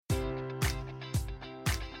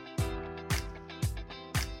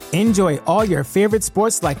Enjoy all your favorite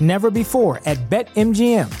sports like never before at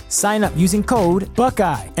BetMGM. Sign up using code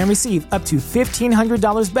Buckeye and receive up to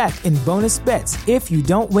 $1,500 back in bonus bets if you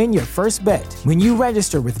don't win your first bet. When you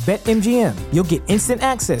register with BetMGM, you'll get instant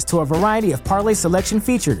access to a variety of parlay selection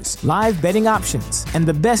features, live betting options, and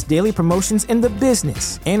the best daily promotions in the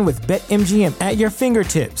business. And with BetMGM at your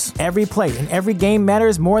fingertips, every play and every game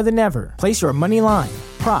matters more than ever. Place your money line,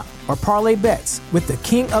 prop, or parlay bets with the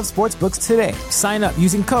king of sportsbooks today. Sign up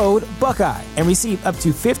using code Buckeye and receive up to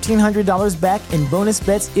 $1,500 back in bonus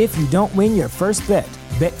bets if you don't win your first bet.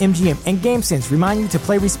 BetMGM and GameSense remind you to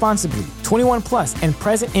play responsibly. 21 plus and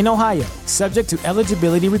present in Ohio, subject to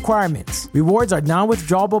eligibility requirements. Rewards are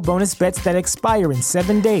non-withdrawable bonus bets that expire in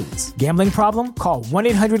 7 days. Gambling problem? Call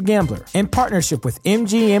 1-800-GAMBLER. In partnership with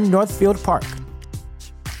MGM Northfield Park.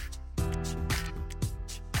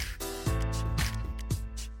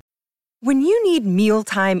 When you need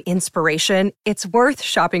mealtime inspiration, it's worth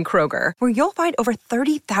shopping Kroger, where you'll find over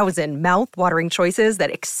 30,000 mouth-watering choices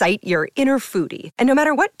that excite your inner foodie. And no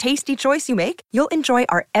matter what tasty choice you make, you'll enjoy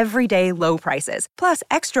our everyday low prices, plus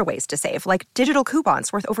extra ways to save, like digital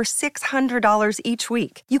coupons worth over $600 each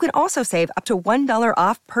week. You can also save up to $1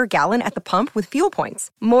 off per gallon at the pump with fuel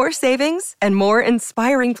points. More savings and more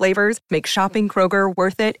inspiring flavors make shopping Kroger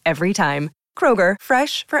worth it every time. Kroger,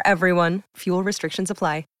 fresh for everyone. Fuel restrictions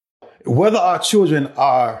apply. Whether our children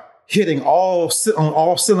are hitting on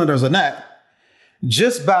all cylinders or not,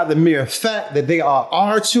 just by the mere fact that they are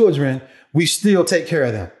our children, we still take care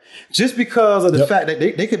of them. Just because of the fact that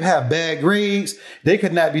they could have bad grades, they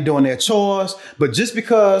could not be doing their chores, but just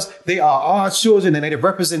because they are our children and they're the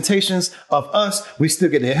representations of us, we still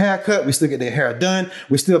get their hair cut, we still get their hair done,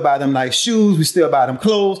 we still buy them nice shoes, we still buy them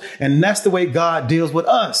clothes, and that's the way God deals with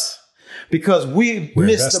us. Because we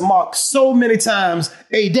miss the mark so many times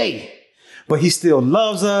a day. But he still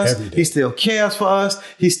loves us. He still cares for us.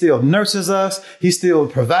 He still nurses us. He still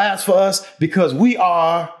provides for us because we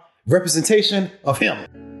are representation of him.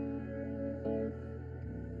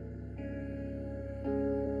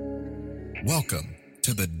 Welcome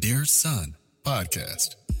to the Dear Son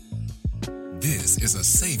podcast. This is a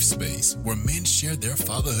safe space where men share their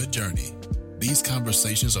fatherhood journey. These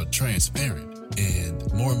conversations are transparent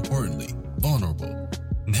and, more importantly, vulnerable.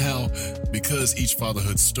 Now, because each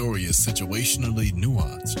fatherhood story is situationally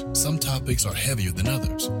nuanced, some topics are heavier than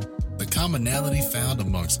others. The commonality found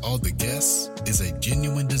amongst all the guests is a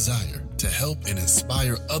genuine desire to help and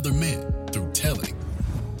inspire other men through telling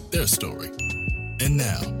their story. And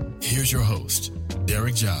now, here's your host,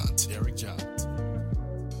 Derek Johns.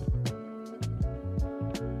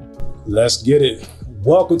 Let's get it.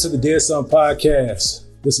 Welcome to the Dear Son podcast.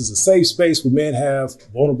 This is a safe space where men have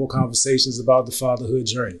vulnerable conversations about the fatherhood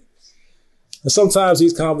journey. And sometimes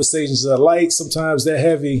these conversations are light, sometimes they're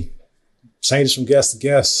heavy, changes from guest to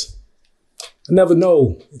guest. I never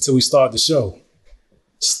know until we start the show.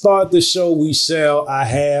 Start the show we shall. I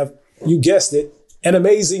have, you guessed it, an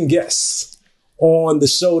amazing guest on the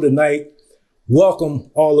show tonight.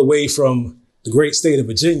 Welcome all the way from the great state of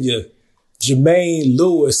Virginia, Jermaine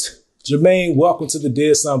Lewis. Jermaine, welcome to the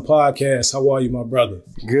Dear Son podcast. How are you, my brother?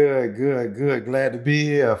 Good. Glad to be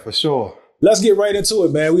here for sure. Let's get right into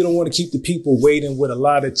it, man. We don't want to keep the people waiting with a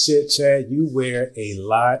lot of chit chat. You wear a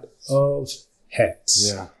lot of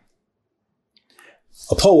hats. Yeah.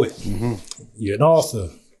 A poet. Mm-hmm. You're an author.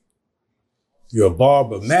 You're a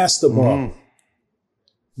barber, master barber,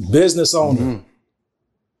 business owner,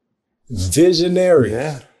 visionary,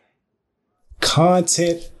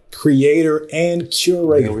 content creator and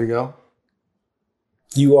curator. There we go.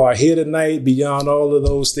 You are here tonight beyond all of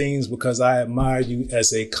those things because I admire you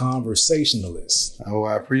as a conversationalist. Oh,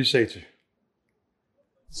 I appreciate you.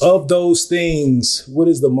 Of those things, what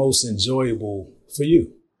is the most enjoyable for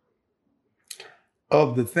you?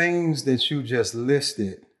 Of the things that you just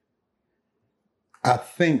listed, I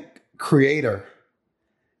think creator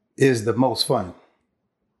is the most fun.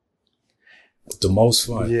 The most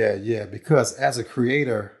fun? Yeah. Because as a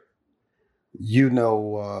creator,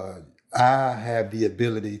 I have the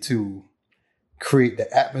ability to create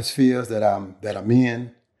the atmospheres that I'm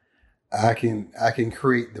in. I can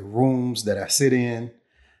create the rooms that I sit in.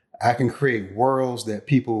 I can create worlds that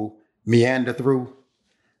people meander through.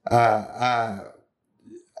 I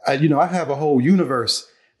have a whole universe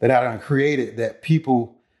that I created that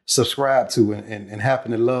people subscribe to and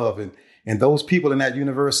happen to love. And those people in that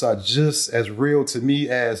universe are just as real to me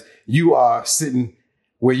as you are sitting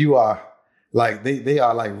where you are. Like they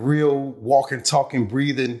are like real walking, talking,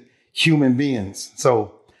 breathing human beings.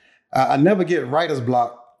 So I never get writer's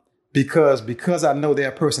block because I know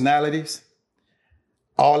their personalities.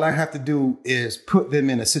 All I have to do is put them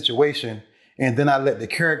in a situation and then I let the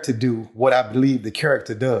character do what I believe the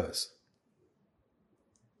character does.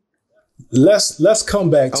 Let's come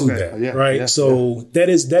back to that, right? Yeah, so that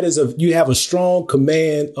is you have a strong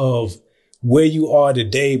command of where you are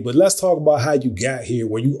today, but let's talk about how you got here.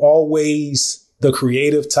 Were you always the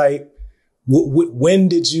creative type? When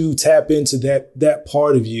did you tap into that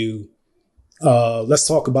part of you? Let's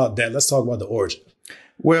talk about that. Let's talk about the origin.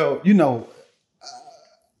 Well, you know,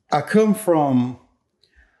 I come from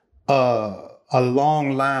a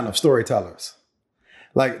long line of storytellers.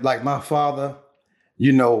 Like my father,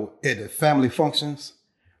 you know, at the family functions,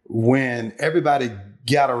 when everybody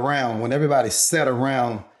got around, when everybody sat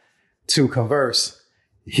around to converse,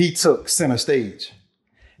 he took center stage.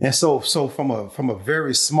 And so from a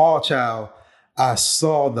very small child, I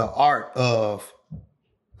saw the art of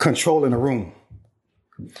controlling a room.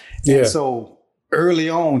 Yeah. And so early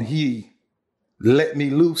on, he let me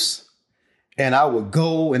loose, and I would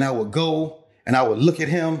go and I would go and I would look at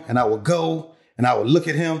him and I would go and I would look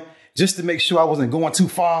at him just to make sure I wasn't going too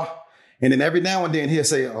far. And then every now and then he'll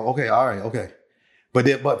say, oh, okay, all right, okay.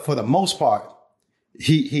 But for the most part,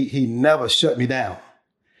 he never shut me down.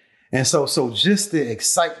 And so just the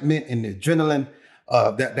excitement and the adrenaline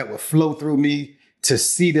that would flow through me to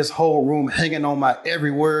see this whole room hanging on my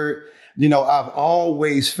every word. You know, I've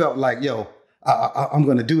always felt like, I'm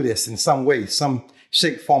going to do this in some way, some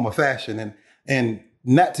shape, form, or fashion, and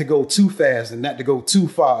not to go too fast and not to go too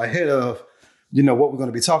far ahead of, you know, what we're going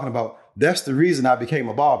to be talking about. That's the reason I became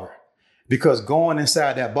a barber, because going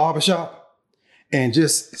inside that barbershop and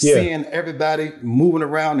just seeing everybody moving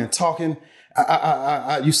around and talking.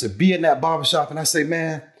 I used to be in that barbershop and I say,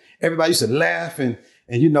 man, everybody used to laugh and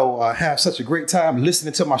you know, have such a great time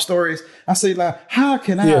listening to my stories. I say, like, how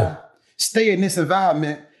can I stay in this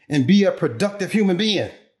environment and be a productive human being?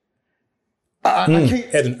 I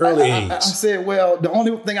can't, at an early age. I said, well, the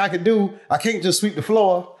only thing I could do, I can't just sweep the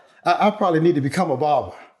floor. I probably need to become a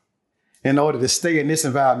barber in order to stay in this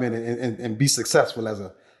environment and be successful as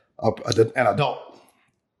an adult.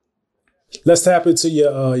 Let's tap into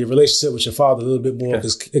your relationship with your father a little bit more,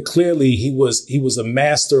 because clearly he was a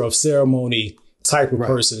master of ceremony type of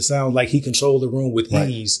person. It sounds like he controlled the room with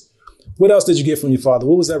ease. What else did you get from your father?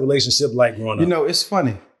 What was that relationship like growing up? You know, it's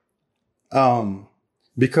funny.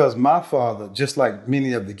 Because my father, just like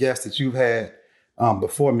many of the guests that you've had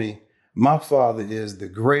before me, my father is the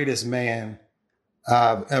greatest man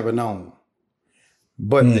I've ever known.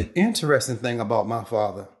 But the interesting thing about my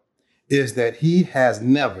father is that he has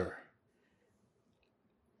never,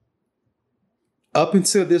 up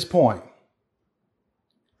until this point,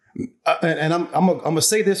 and I'm gonna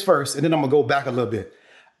say this first, and then I'm gonna go back a little bit.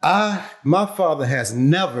 My father has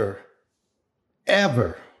never,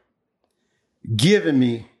 ever given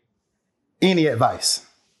me any advice.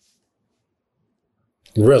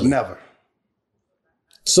 Really? Never.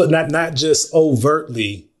 So not just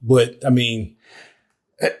overtly, but I mean,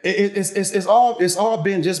 it's all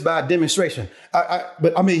been just by demonstration.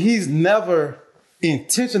 But I mean, he's never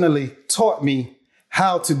intentionally taught me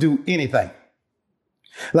how to do anything.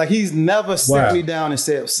 Like, he's never sat me down and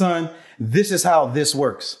said, son, this is how this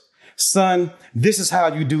works. Son, this is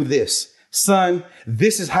how you do this. Son,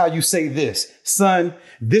 this is how you say this. Son,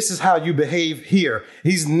 this is how you behave here.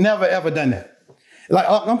 He's never, ever done that. Like,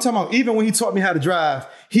 I'm talking about, even when he taught me how to drive,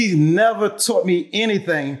 he never taught me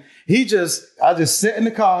anything. I just sat in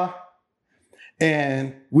the car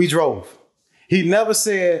and we drove. He never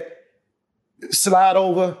said, slide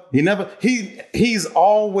over. He's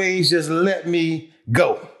always just let me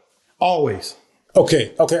go. Always.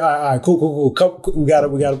 Okay. All right. Cool.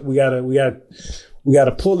 We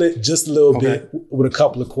gotta pull it just a little bit with a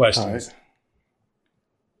couple of questions. All right.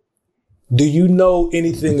 Do you know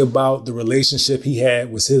anything about the relationship he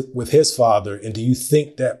had with his father? And do you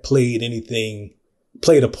think that played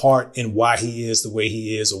a part in why he is the way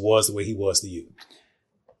he is, or was the way he was to you?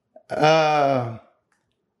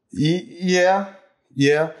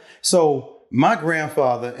 Yeah. So my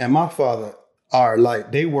grandfather and my father are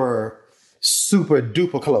like, they were super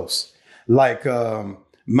duper close. Like,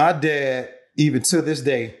 my dad, even to this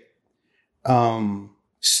day,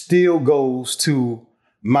 still goes to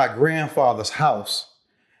my grandfather's house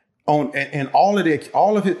and all of it.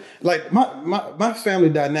 Like, my family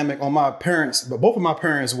dynamic on my parents, but both of my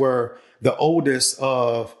parents were the oldest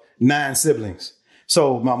of 9 siblings.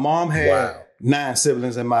 So my mom had 9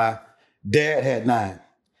 siblings and my dad had 9,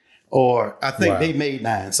 or I think they made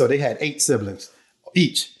 9. So they had 8 siblings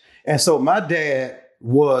each. And so my dad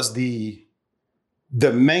was the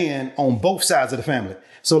man on both sides of the family.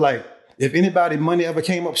 So, like, if anybody money ever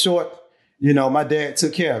came up short, you know, my dad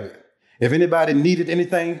took care of it. If anybody needed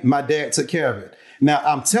anything, my dad took care of it. Now,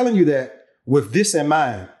 I'm telling you that with this in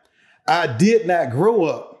mind. I did not grow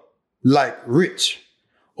up like rich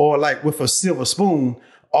or like with a silver spoon,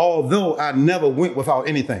 although I never went without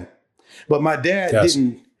anything. But my dad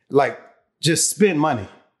didn't like just spend money.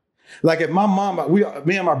 Like if my mom,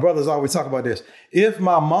 me and my brothers always talk about this. If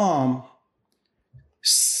my mom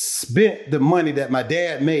spent the money that my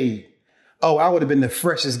dad made, I would have been the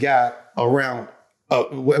freshest guy around.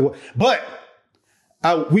 But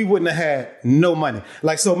we wouldn't have had no money.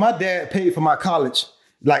 Like, so my dad paid for my college,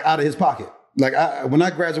 like out of his pocket. Like when I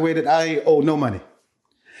graduated, I ain't owed no money.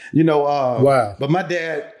 Wow. But my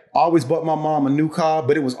dad always bought my mom a new car,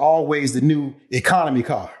 but it was always the new economy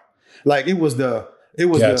car. Like it was the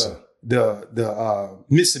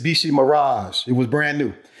Mitsubishi Mirage. It was brand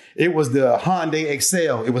new. It was the Hyundai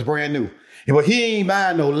Excel. It was brand new. But he ain't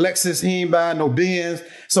buying no Lexus. He ain't buying no Benz.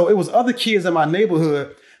 So it was other kids in my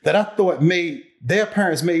neighborhood that I thought their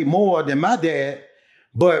parents made more than my dad.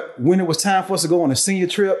 But when it was time for us to go on a senior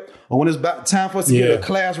trip, or when it was time for us to get a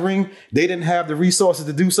class ring, they didn't have the resources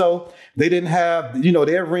to do so. They didn't have,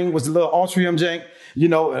 their ring was a little Ultrium jank.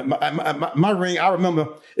 My ring, I remember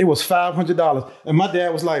it was $500. And my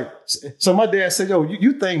dad was like, so my dad said, yo,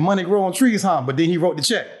 you think money grow on trees, huh? But then he wrote the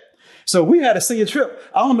check. So we had a senior trip.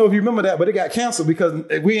 I don't know if you remember that, but it got canceled because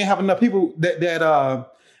we didn't have enough people that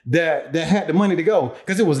had the money to go.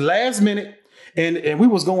 Because it was last minute and we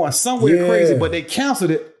was going somewhere crazy, but they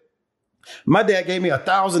canceled it. My dad gave me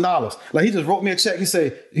 $1,000. Like he just wrote me a check. He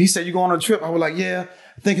said, you going on a trip? I was like, yeah,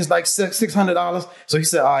 I think it's like $600. So he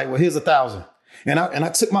said, all right, well, here's $1,000. And I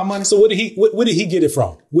took my money. So where did he get it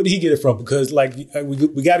from? Where did he get it from? Because like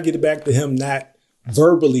we got to get it back to him not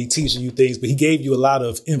verbally teaching you things, but he gave you a lot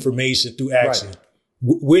of information through action. Right.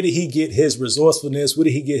 Where did he get his resourcefulness? Where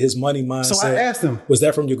did he get his money mindset? So I asked him. Was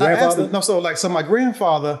that from your grandfather? So my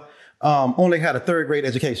grandfather only had a third grade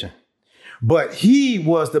education, but he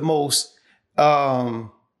was the most.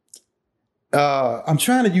 I'm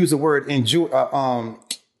trying to use the word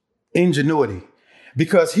ingenuity,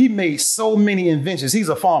 because he made so many inventions. He's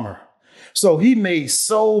a farmer, so he made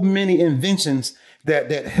so many inventions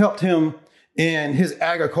that helped him in his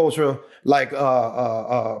agriculture,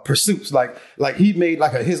 pursuits. Like he made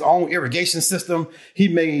his own irrigation system. He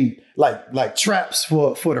made like traps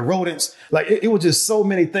for the rodents. Like it was just so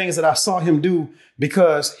many things that I saw him do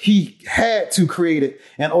because he had to create it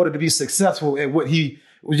in order to be successful at what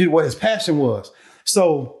his passion was.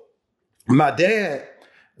 So my dad,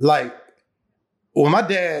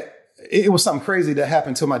 it was something crazy that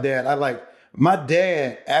happened to my dad. My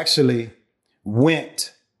dad actually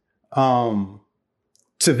went to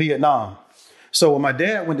Vietnam. So when my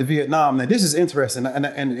dad went to Vietnam, now this is interesting.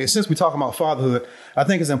 And since we're talking about fatherhood, I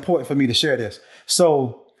think it's important for me to share this.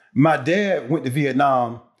 So my dad went to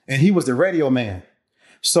Vietnam and he was the radio man.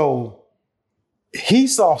 So he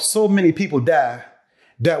saw so many people die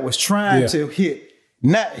that was trying to hit,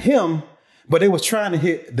 not him, but they was trying to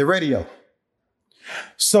hit the radio.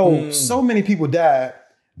 So many people died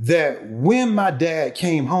that when my dad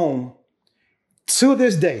came home, to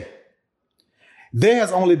this day, there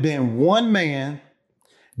has only been one man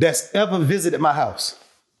that's ever visited my house.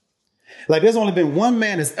 Like there's only been one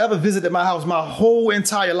man that's ever visited my house my whole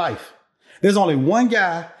entire life. There's only one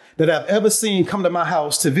guy that I've ever seen come to my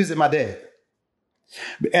house to visit my dad.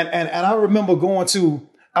 And I remember going to,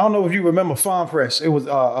 I don't know if you remember Farm Fresh. It was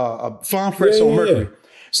Farm Fresh on Mercury.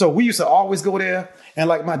 So we used to always go there. And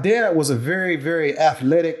like my dad was a very, very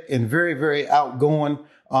athletic and very, very outgoing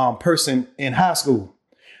person in high school.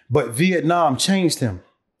 But Vietnam changed him.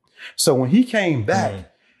 So when he came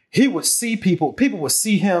back, he would see people would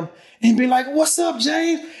see him and be like, what's up,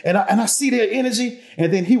 James? And I see their energy.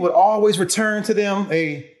 And then he would always return to them,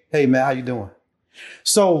 hey man, how you doing?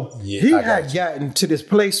 So he had gotten to this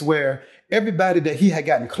place where everybody that he had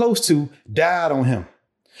gotten close to died on him.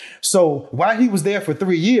 So while he was there for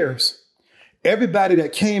 3 years, everybody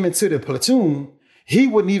that came into the platoon, he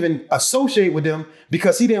wouldn't even associate with them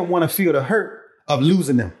because he didn't want to feel the hurt of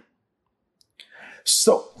losing them.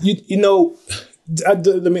 So, let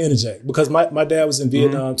me interject, because my dad was in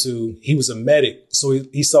Vietnam too. He was a medic, so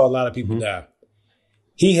he saw a lot of people die.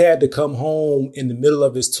 He had to come home in the middle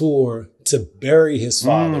of his tour to bury his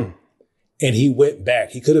father, and he went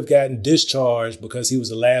back. He could have gotten discharged because he was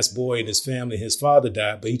the last boy in his family. His father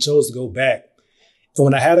died, but he chose to go back. And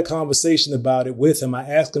when I had a conversation about it with him, I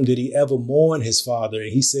asked him, did he ever mourn his father?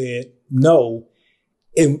 And he said, no.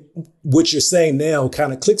 And what you're saying now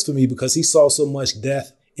kind of clicks for me, because he saw so much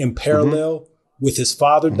death in parallel with his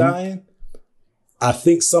father dying. I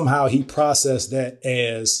think somehow he processed that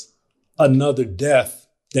as another death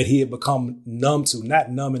that he had become numb to,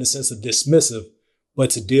 not numb in the sense of dismissive, but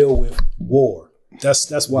to deal with war.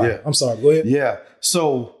 That's why. Yeah. I'm sorry. Go ahead. Yeah.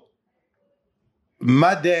 So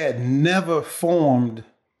my dad never formed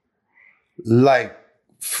like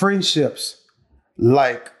friendships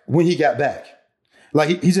like when he got back.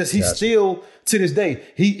 Like he's still to this day,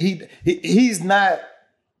 he's not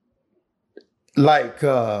like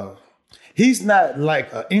an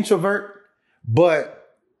introvert,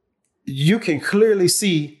 but you can clearly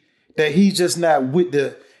see that he's just not with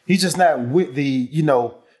the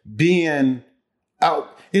being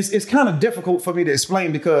out. It's kind of difficult for me to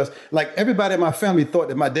explain because like everybody in my family thought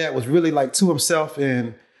that my dad was really like to himself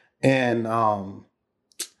and kind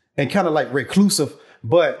of like reclusive,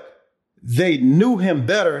 but they knew him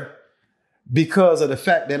better because of the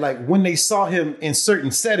fact that like when they saw him in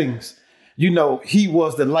certain settings, he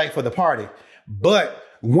was the life of the party. But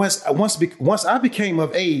once I became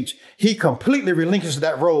of age, he completely relinquished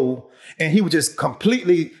that role and he was just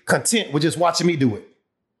completely content with just watching me do it.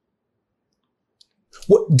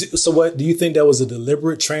 What do you think that was a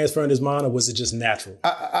deliberate transfer in his mind, or was it just natural?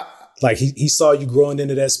 Like he saw you growing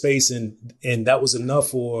into that space and that was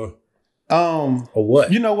enough, or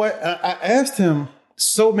what? You know what? I asked him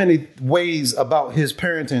so many ways about his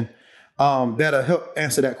parenting that'll help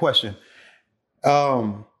answer that question.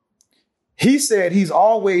 He said he's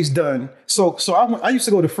always done. So I used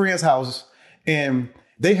to go to friends' houses and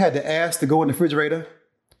they had to ask to go in the refrigerator.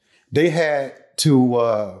 They had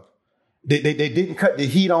to, they didn't cut the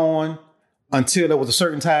heat on until there was a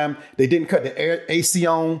certain time. They didn't cut the AC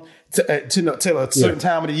on till a certain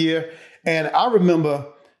time of the year. And I remember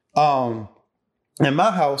in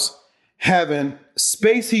my house having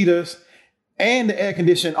space heaters and the air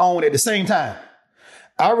conditioning on at the same time.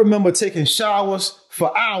 I remember taking showers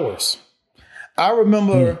for hours. I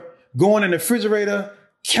remember going in the refrigerator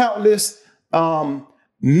countless,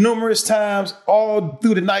 numerous times all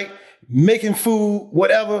through the night, making food,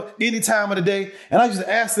 whatever, any time of the day. And I used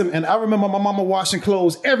to ask them, and I remember my mama washing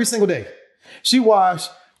clothes every single day. She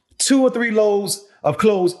washed 2 or 3 loads of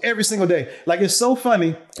clothes every single day. Like, it's so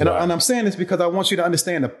funny. And, wow. And I'm saying this because I want you to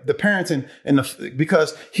understand the parenting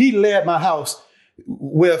because he led my house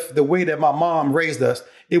with the way that my mom raised us.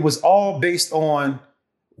 It was all based on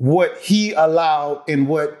what he allowed and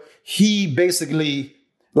what he basically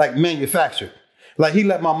like manufactured. Like, he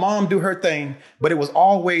let my mom do her thing, but it was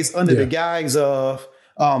always under the guise of,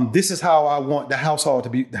 this is how I want the household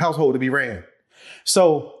to be ran.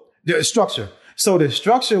 So the structure. So the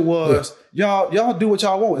structure was y'all do what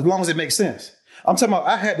y'all want as long as it makes sense. I'm talking about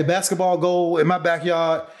I had the basketball goal in my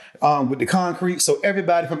backyard with the concrete. So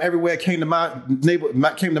everybody from everywhere came to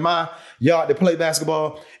my yard to play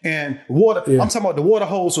basketball, and water. I'm talking about the water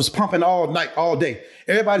hose was pumping all night, all day.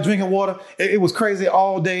 Everybody drinking water. It was crazy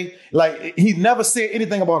all day. Like, he never said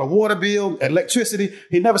anything about a water bill, electricity.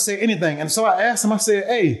 He never said anything. And so I asked him, I said,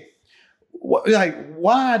 hey,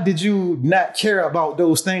 why did you not care about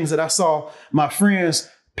those things that I saw my friends'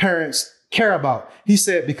 parents care about? He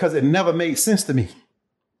said, because it never made sense to me.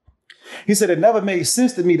 He said, it never made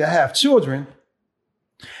sense to me to have children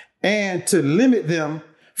and to limit them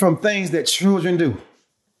from things that children do.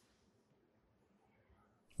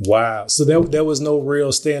 Wow. So there was no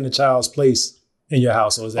real stay in the child's place in your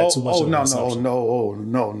house, or is that too much of an assumption? No.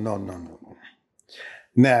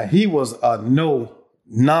 Now, he was a no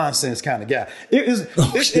nonsense kind of guy.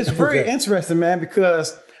 It's very interesting, man,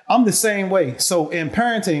 because I'm the same way. So in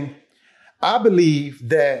parenting, I believe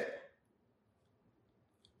that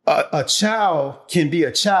a child can be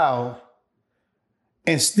a child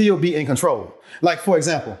and still be in control. Like, for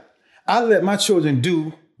example, I let my children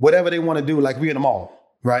do whatever they want to do. Like, we in the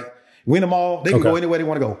mall, right? We in the mall. They can go anywhere they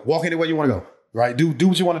want to go. Walk anywhere you want to go, right? Do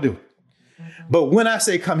what you want to do. But when I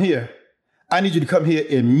say come here, I need you to come here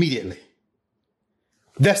immediately.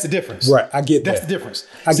 That's the difference. Right. I get that. That's the difference.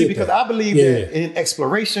 Because I believe in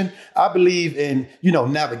exploration. I believe in,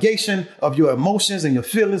 navigation of your emotions and your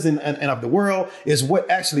feelings and of the world is what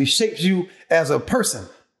actually shapes you as a person.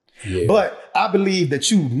 Yeah. But I believe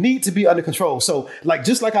that you need to be under control. So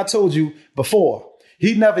just like I told you before,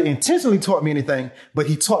 he never intentionally taught me anything, but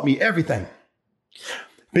he taught me everything.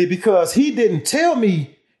 Because he didn't tell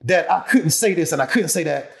me that I couldn't say this and I couldn't say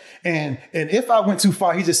that. And if I went too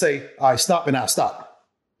far, he just say, all right, stop, and I'll stop.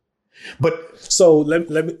 But so let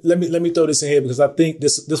me throw this in here, because I think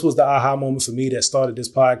this was the aha moment for me that started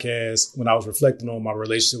this podcast when I was reflecting on my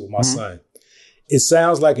relationship with my son. It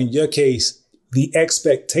sounds like in your case, the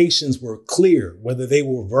expectations were clear, whether they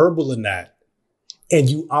were verbal or not, and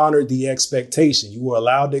you honored the expectation. You were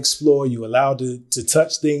allowed to explore, you were allowed to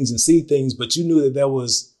touch things and see things, but you knew that there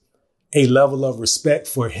was a level of respect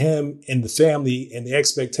for him and the family, and the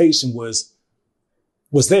expectation was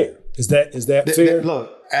there. Is that fair?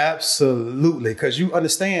 Look, Absolutely. Because you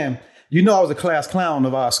understand, I was a class clown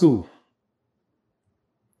of our school.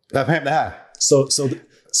 Of Hampton High. So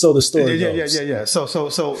the story goes. Yeah. So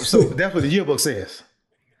that's what the yearbook says.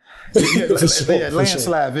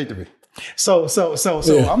 Landslide victory. So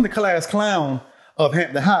I'm the class clown of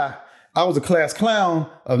Hampton High. I was a class clown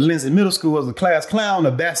of Lindsay Middle School. I was a class clown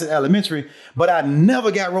of Bassett Elementary, but I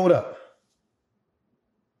never got rolled up.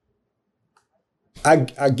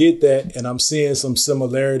 I get that, and I'm seeing some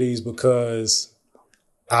similarities because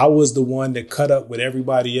I was the one that cut up with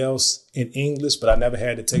everybody else in English, but I never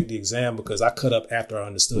had to take the exam because I cut up after I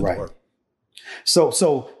understood the work. So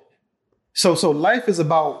life is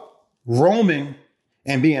about roaming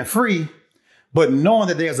and being free, but knowing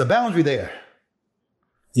that there's a boundary there.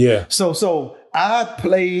 Yeah. So I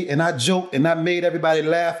played and I joked and I made everybody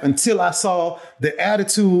laugh until I saw the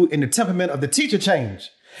attitude and the temperament of the teacher change.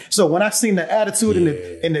 So when I seen the attitude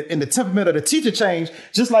and the temperament of the teacher change,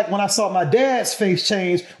 just like when I saw my dad's face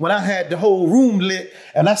change, when I had the whole room lit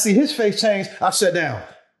and I see his face change, I shut down.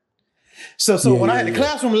 So when I had the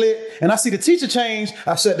classroom lit and I see the teacher change,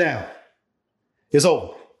 I shut down. It's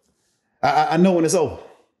over. I know when it's over.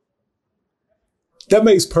 That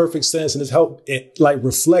makes perfect sense, and it's like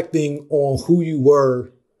reflecting on who you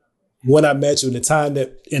were when I met you in the time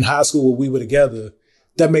that in high school when we were together.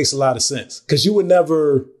 That makes a lot of sense because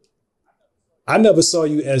I never saw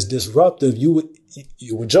you as disruptive. You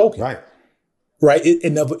were joking, right?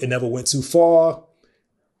 It never went too far.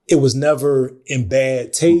 It was never in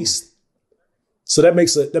bad taste. So that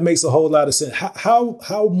makes a whole lot of sense.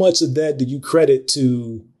 How much of that do you credit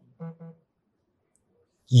to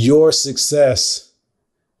your success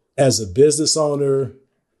as a business owner,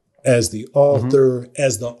 as the author,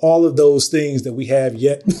 as all of those things that we have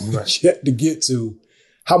yet to get to?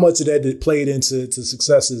 How much of that played into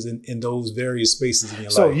successes in those various spaces in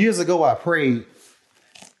your life? So years ago, I prayed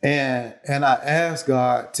and I asked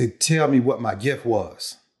God to tell me what my gift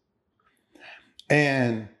was.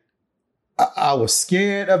 And I was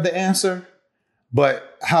scared of the answer,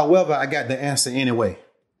 but however, I got the answer anyway.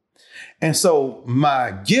 And so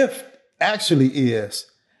my gift actually is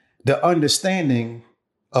the understanding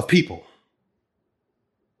of people.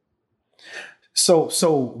 So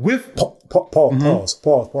with pause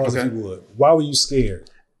okay. If you would. Why were you scared?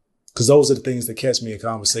 Because those are the things that catch me in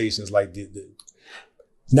conversations, like the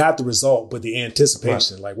not the result, but the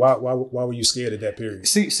anticipation. Right. Like why were you scared at that period?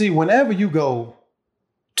 See, whenever you go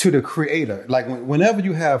to the Creator, like whenever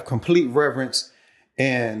you have complete reverence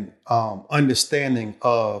and understanding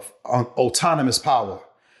of autonomous power,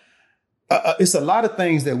 it's a lot of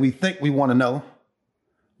things that we think we want to know,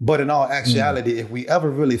 but in all actuality, if we ever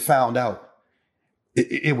really found out,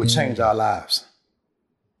 it would change our lives.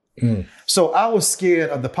 So I was scared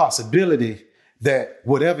of the possibility that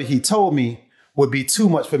whatever he told me would be too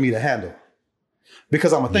much for me to handle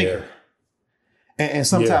because I'm a thinker. And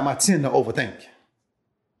sometimes I tend to overthink.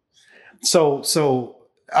 So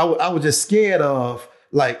I was just scared of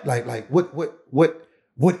like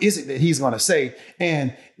what is it that he's going to say?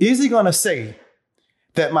 And is he going to say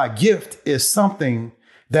that my gift is something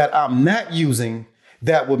that I'm not using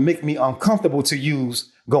that would make me uncomfortable to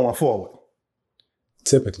use going forward?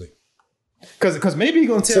 Typically. Because maybe he's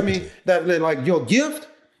going to tell me that like your gift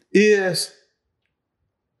is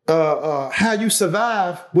how you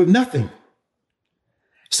survive with nothing.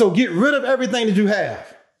 So get rid of everything that you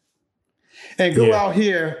have and go out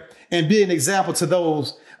here and be an example to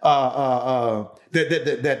those that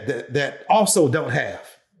also don't have.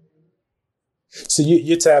 So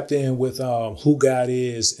you're tapped in with who God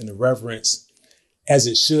is and the reverence as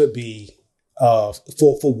it should be for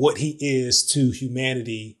what he is to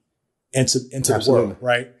humanity and to the world,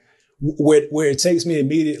 right? Where it takes me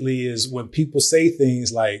immediately is when people say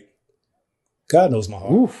things like, God knows my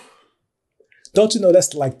heart. Oof. Don't you know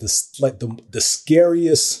that's like the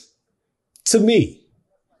scariest to me?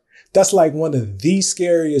 That's like one of the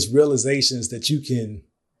scariest realizations that you can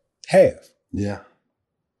have. Yeah.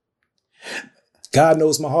 God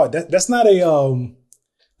knows my heart. That's not a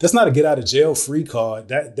get out of jail free card.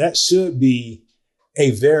 That should be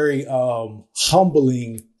a very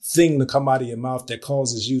humbling thing to come out of your mouth that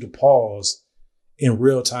causes you to pause in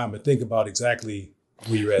real time and think about exactly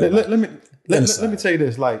where you're at. Let me tell you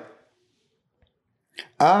this. Like,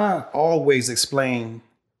 I always explain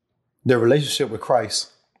the relationship with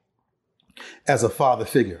Christ as a father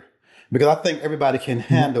figure because I think everybody can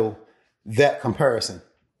handle that comparison.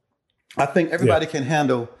 I think everybody can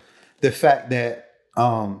handle the fact that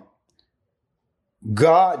God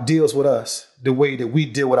deals with us the way that we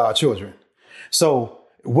deal with our children. So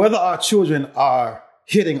whether our children are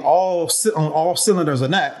hitting on all cylinders or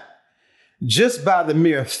not, just by the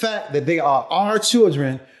mere fact that they are our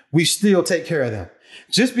children, we still take care of them.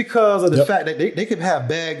 Just because of the fact that they could have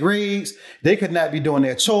bad grades, they could not be doing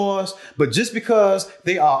their chores, but just because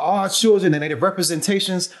they are our children and they're the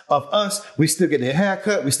representations of us, we still get their hair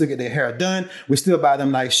cut, we still get their hair done, we still buy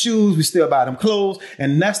them nice shoes, we still buy them clothes,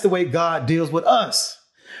 and that's the way God deals with us.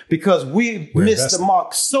 Because we miss the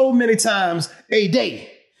mark so many times a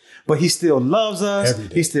day. But he still loves us.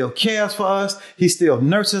 He still cares for us. He still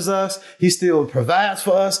nurtures us. He still provides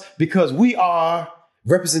for us because we are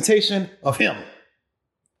representation of him.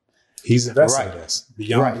 He's invested in us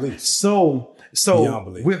beyond belief. So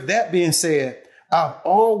with that being said, I've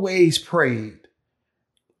always prayed,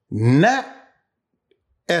 not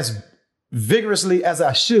as vigorously as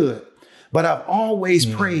I should, but I've always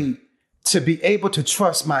prayed to be able to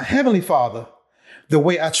trust my heavenly Father the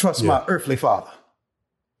way I trust my earthly father.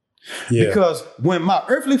 Yeah. Because when my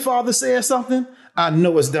earthly father says something, I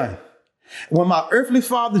know it's done. When my earthly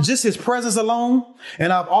father, just his presence alone,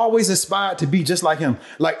 and I've always aspired to be just like him.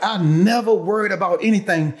 Like I never worried about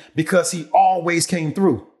anything because he always came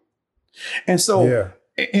through. And so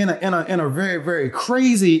in a very, very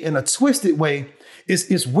crazy, in a twisted way,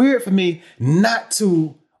 it's weird for me not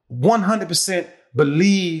to 100%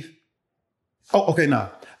 believe.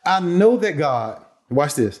 I know that God,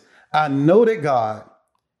 watch this. I know that God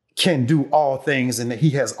can do all things and that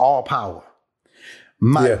he has all power.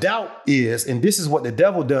 My doubt is, and this is what the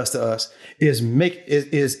devil does to us, is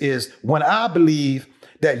when I believe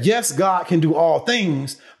that yes, God can do all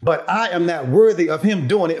things, but I am not worthy of him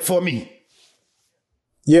doing it for me.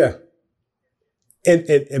 Yeah.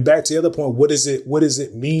 And back to the other point, what does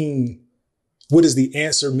it mean? What does the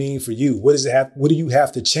answer mean for you? What do you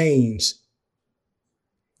have to change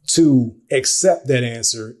to accept that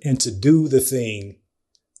answer and to do the thing,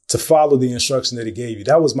 to follow the instruction that he gave you?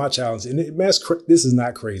 That was my challenge. And this is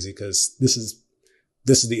not crazy because this is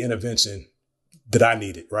the intervention that I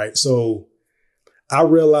needed, right? So I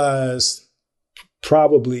realized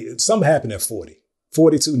probably something happened at 40,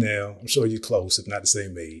 42 now. I'm sure you're close, if not the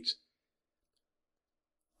same age.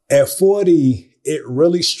 At 40, it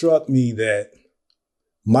really struck me that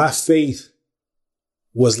my faith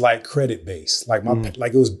was like credit based. Like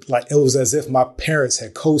it was as if my parents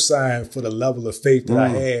had co-signed for the level of faith that I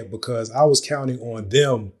had, because I was counting on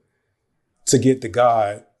them to get to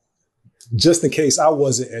God, just in case I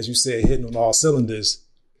wasn't, as you said, hitting on all cylinders.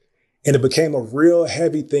 And it became a real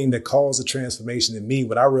heavy thing that caused a transformation in me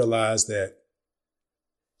when I realized that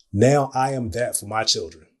now I am that for my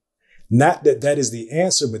children. Not that that is the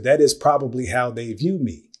answer, but that is probably how they view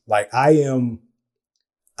me. Like I am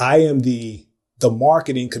the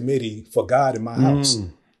marketing committee for God in my house.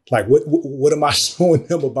 Like what am I showing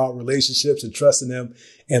them about relationships and trusting them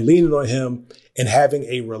and leaning on him and having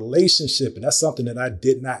a relationship? And that's something that I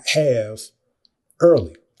did not have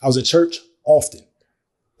early. I was in church often.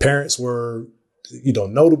 Parents were,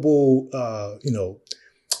 notable,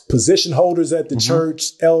 position holders at the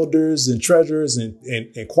church, elders and treasurers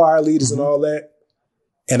and choir leaders and all that.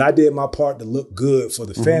 And I did my part to look good for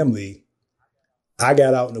the family. I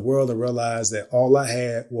got out in the world and realized that all I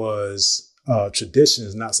had was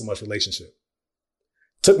traditions, not so much relationship.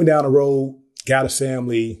 Took me down the road, got a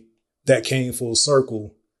family that came full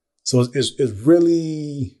circle. So it's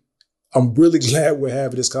really, I'm really glad we're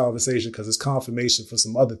having this conversation because it's confirmation for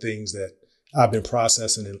some other things that I've been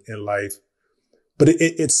processing in life. But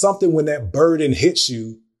it's something when that burden hits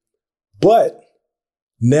you. But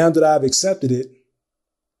now that I've accepted it,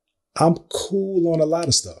 I'm cool on a lot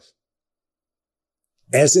of stuff.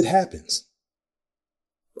 As it happens.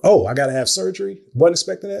 Oh, I got to have surgery. Wasn't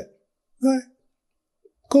expecting that. All right.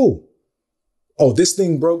 Cool. Oh, this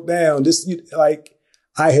thing broke down.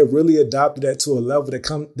 I have really adopted that to a level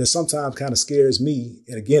that sometimes kind of scares me.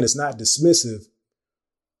 And again, it's not dismissive,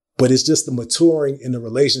 but it's just the maturing in the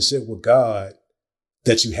relationship with God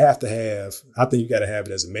that you have to have. I think you got to have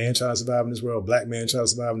it as a man trying to survive in this world, Black man trying to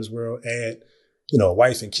survive in this world, add a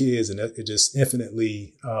wife and kids, and it just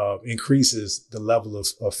infinitely increases the level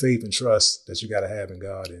of faith and trust that you got to have in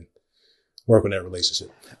God and work on that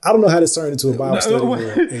relationship. I don't know how this turned into a Bible study or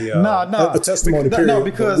a testimony period. No,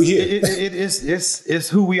 because it's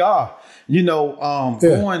who we are.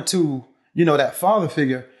 Going to that father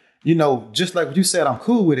figure. Just like what you said, I'm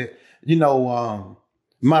cool with it.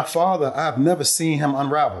 My father, I've never seen him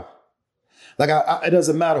unravel. Like it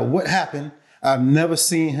doesn't matter what happened. I've never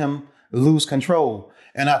seen him lose control.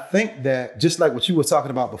 And I think that just like what you were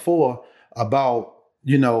talking about before about,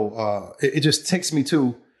 it just takes me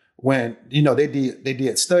to when, they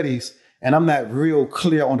did studies, and I'm not real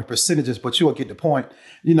clear on the percentages, but you will get the point.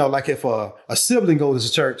 Like if a sibling goes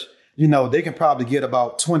to church, they can probably get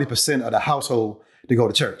about 20% of the household to go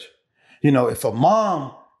to church. If a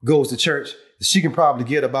mom goes to church, she can probably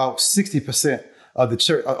get about 60% of the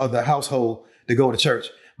church of the household to go to church.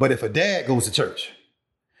 But if a dad goes to church,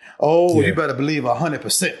 you better believe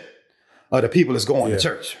 100% of the people is going to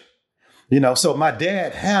church. So my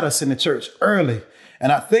dad had us in the church early.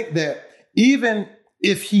 And I think that even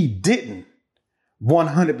if he didn't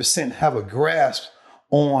 100% have a grasp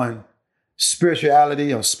on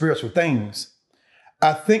spirituality or spiritual things,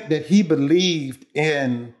 I think that he believed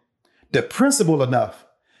in the principle enough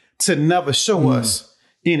to never show us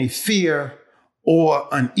any fear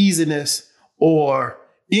or uneasiness or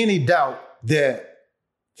any doubt that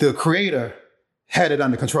the Creator had it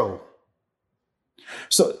under control.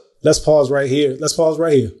 So let's pause right here. We're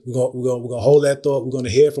gonna hold that thought. We're gonna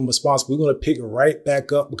hear from a sponsor. We're gonna pick it right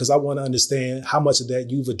back up because I want to understand how much of that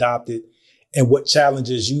you've adopted and what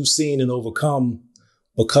challenges you've seen and overcome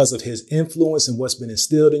because of his influence and what's been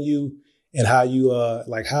instilled in you, and how you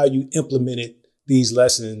implemented these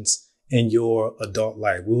lessons in your adult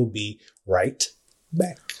life. We'll be right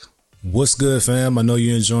back. What's good, fam? I know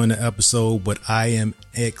you're enjoying the episode, but I am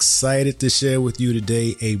excited to share with you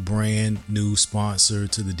today a brand new sponsor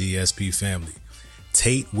to the DSP family.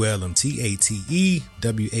 Tate Wellum,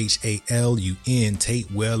 TateWhalum,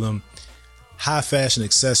 Tate Wellum. High fashion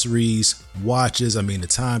accessories, watches. I mean, the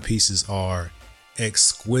timepieces are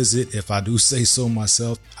exquisite, if I do say so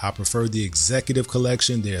myself. I prefer the executive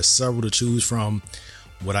collection. There are several to choose from.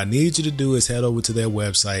 What I need you to do is head over to their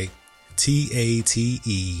website,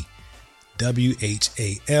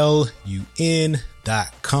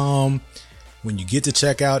 TateWhalum.com. When you get to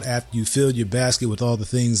checkout, after you fill your basket with all the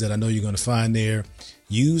things that I know you're going to find there,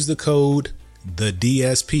 use the code the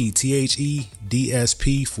DSP,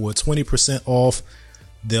 THEDSP, for 20% off.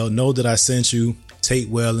 They'll know that I sent you. Tate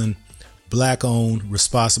Wellum, Black owned,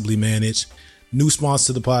 responsibly managed. New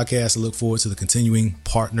sponsor to the podcast. I look forward to the continuing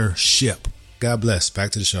partnership. God bless.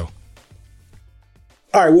 Back to the show.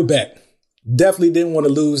 All right, we're back. Definitely didn't want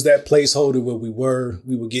to lose that placeholder where we were.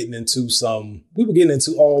 We were getting into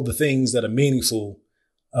all the things that are meaningful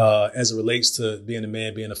as it relates to being a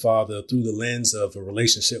man, being a father, through the lens of a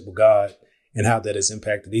relationship with God and how that has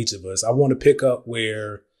impacted each of us. I want to pick up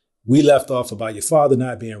where we left off about your father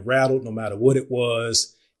not being rattled no matter what it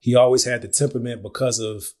was. He always had the temperament because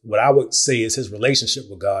of what I would say is his relationship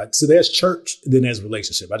with God. So there's church, then there's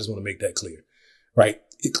relationship. I just want to make that clear, right?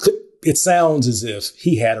 It sounds as if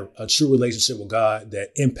he had a true relationship with God that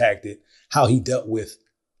impacted how he dealt with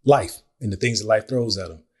life and the things that life throws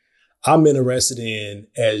at him. I'm interested in,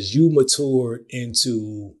 as you matured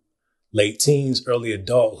into late teens, early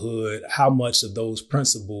adulthood, how much of those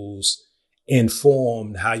principles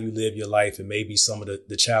informed how you live your life, and maybe some of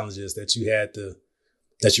the challenges that you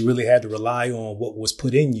really had to rely on what was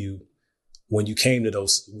put in you when you came to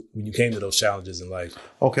those challenges in life.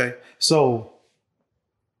 Okay. So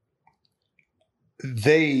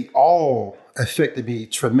they all affected me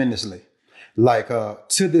tremendously. Like,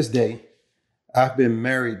 to this day, I've been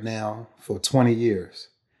married now for 20 years,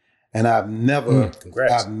 and I've never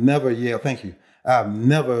yelled. Thank you. I've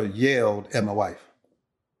never yelled at my wife.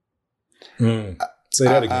 Say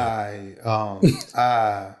that again.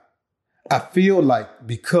 I feel like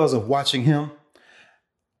because of watching him,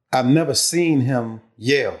 I've never seen him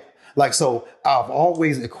yell. Like, so I've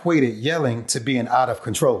always equated yelling to being out of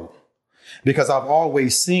control, because I've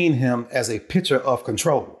always seen him as a picture of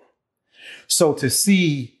control. So to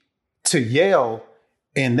yell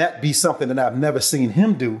and that be something that I've never seen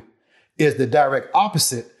him do is the direct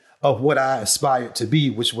opposite of what I aspired to be,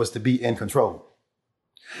 which was to be in control.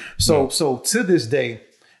 So to this day,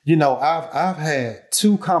 I've had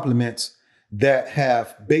two compliments that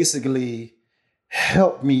have basically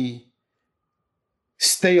helped me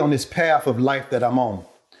stay on this path of life that I'm on.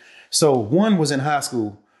 So one was in high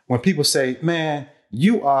school when people say, man,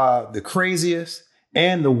 you are the craziest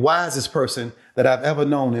and the wisest person that I've ever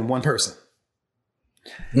known in one person.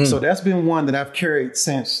 So that's been one that I've carried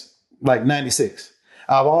since like 96.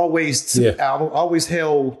 I've always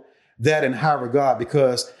held that in high regard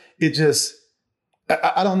because it just,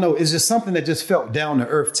 I don't know, it's just something that just felt down to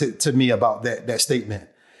earth to me about that statement.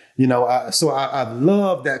 So I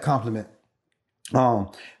love that compliment.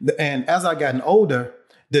 And as I gotten older,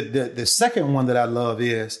 the second one that I love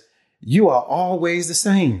is, you are always the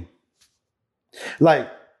same. Like,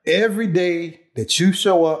 every day that you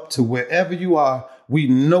show up to wherever you are, we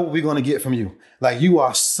know what we're going to get from you. Like, you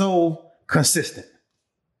are so consistent.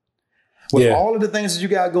 With all of the things that you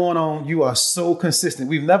got going on, you are so consistent.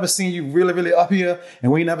 We've never seen you really, really up here, and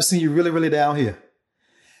we never seen you really, really down here.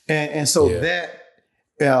 And so that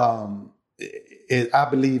I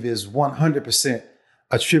believe is 100%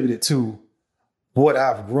 attributed to what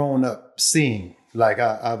I've grown up seeing. Like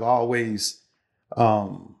I've always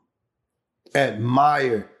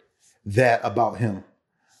admired that about him.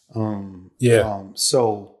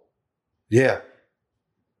 So yeah.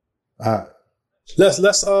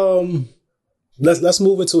 Let's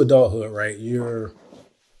move into adulthood, right? You're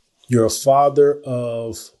a father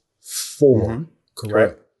of 4,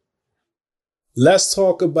 correct? Let's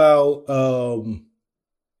talk about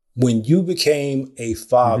when you became a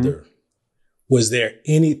father. Was there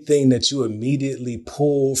anything that you immediately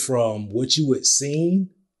pulled from what you had seen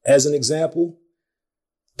as an example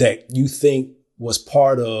that you think was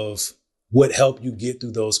part of what helped you get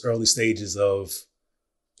through those early stages of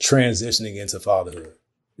transitioning into fatherhood?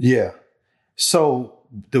 Yeah. So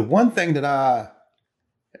the one thing that I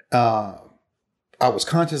was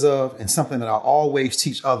conscious of, and something that I always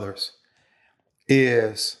teach others,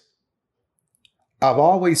 is I've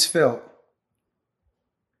always felt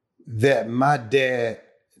that my dad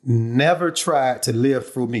never tried to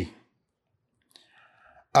live through me.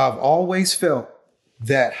 I've always felt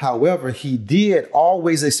that, however, he did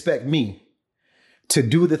always expect me to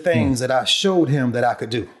do the things that I showed him that I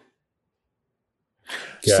could do.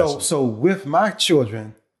 Gotcha. So with my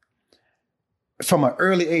children, from an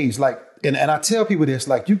early age, like, and I tell people this,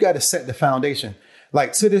 like, you got to set the foundation.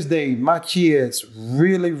 Like, to this day, my kids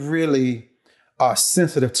really, really are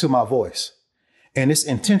sensitive to my voice. And it's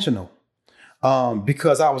intentional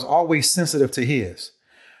because I was always sensitive to his.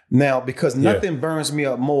 Now, because nothing burns me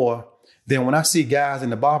up more than when I see guys in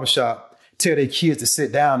the barbershop tell their kids to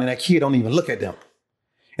sit down and that kid don't even look at them.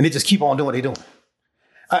 And they just keep on doing what they're doing.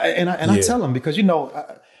 I tell them because,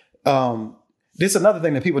 this is another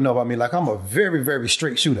thing that people know about me. Like, I'm a very, very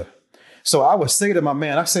straight shooter. So I would say to my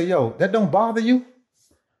man, I say, yo, that don't bother you?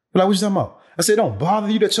 Like, what you talking about? I say, don't bother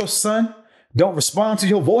you that your son don't respond to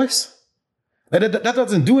your voice? That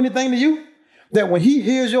doesn't do anything to you? That when he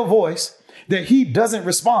hears your voice, that he doesn't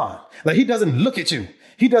respond. Like, he doesn't look at you.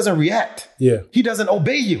 He doesn't react. Yeah. He doesn't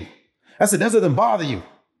obey you. I said, that doesn't bother you.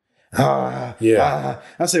 I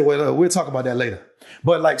said, well, we'll talk about that later.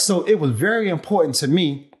 But like, so it was very important to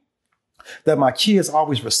me that my kids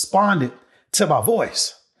always responded to my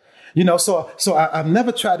voice. So I've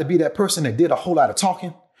never tried to be that person that did a whole lot of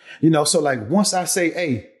talking. So like, once I say,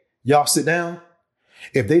 hey, y'all sit down.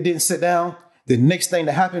 If they didn't sit down, the next thing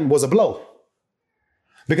that happened was a blow.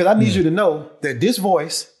 Because I need you to know that this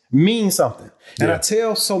voice means something. And I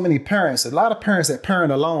tell so many parents, a lot of parents that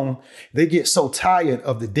parent alone, they get so tired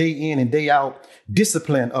of the day in and day out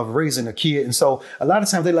discipline of raising a kid. And so a lot of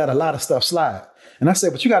times they let a lot of stuff slide. And I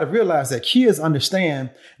said, but you got to realize that kids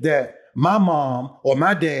understand that my mom or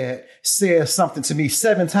my dad says something to me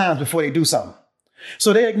 7 times before they do something.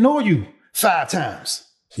 So they ignore you 5 times.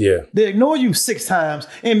 Yeah. They ignore you 6 times.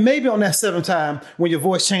 And maybe on that 7th time, when your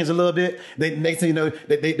voice changes a little bit,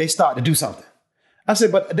 they start to do something. I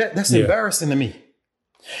said, but that's embarrassing to me.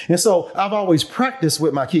 And so I've always practiced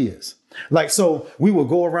with my kids. Like, so we will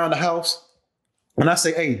go around the house and I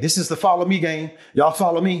say, hey, this is the follow me game. Y'all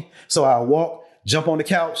follow me. So I walk, jump on the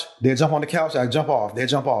couch. They'll jump on the couch. I jump off. They'll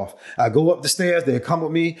jump off. I go up the stairs. They'll come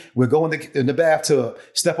with me. We'll go in the bathtub,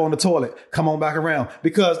 step on the toilet, come on back around,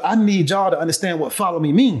 because I need y'all to understand what follow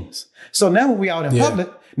me means. So now when we out in public,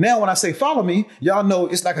 now when I say follow me, y'all know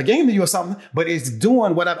it's like a game to you or something, but it's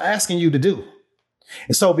doing what I'm asking you to do.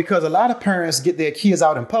 And so because a lot of parents get their kids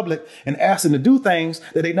out in public and ask them to do things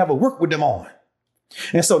that they never worked with them on.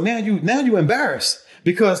 And so now you embarrassed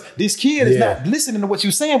because this kid is not listening to what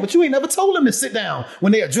you're saying, but you ain't never told them to sit down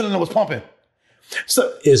when their adrenaline was pumping.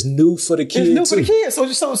 So it's new for the kid. It's new for the kid. So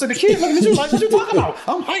the kid looking at you like, what you talking about?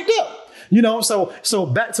 I'm hyped up. So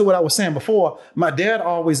back to what I was saying before, my dad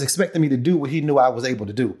always expected me to do what he knew I was able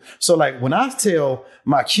to do. So like when I tell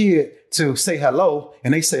my kid to say hello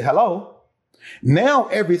and they say hello, now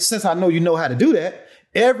since I know you know how to do that,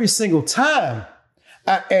 every single time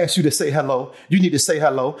I ask you to say hello, you need to say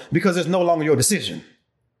hello because it's no longer your decision.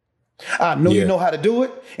 I know you know how to do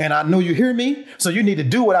it, and I know you hear me, so you need to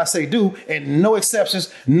do what I say do, and no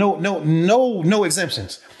exceptions, no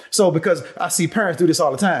exemptions. So because I see parents do this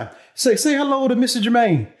all the time, say hello to Mr.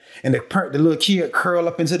 Jermaine, and the little kid curl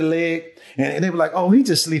up into the leg, and they were like, oh, he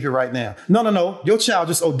just sleepy right now. No, your child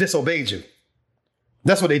just disobeyed you.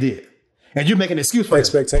 That's what they did, and you're making an excuse for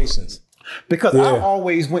expectations. Because I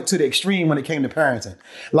always went to the extreme when it came to parenting.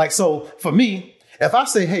 Like, so for me, if I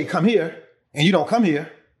say, hey, come here, and you don't come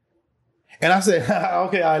here, and I say,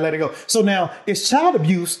 okay, all right, let it go. So now it's child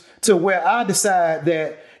abuse to where I decide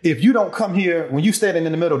that if you don't come here when you standing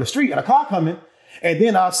in the middle of the street and a car coming, and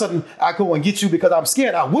then all of a sudden I go and get you because I'm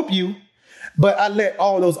scared, I whoop you, but I let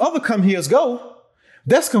all those other come heres go,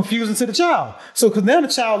 That's confusing to the child. So, because now the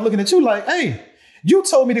child looking at you like, hey, you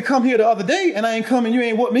told me to come here the other day and I ain't coming, you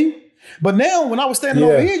ain't with me. But now when I was standing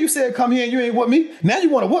over here, you said, come here and you ain't with me. Now you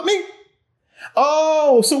want to with me?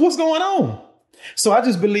 Oh, so what's going on? So I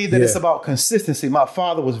just believe that it's about consistency. My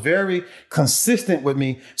father was very consistent with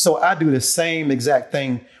me. So I do the same exact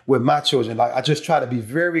thing with my children. Like I just try to be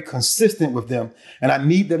very consistent with them. And I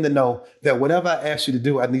need them to know that whatever I ask you to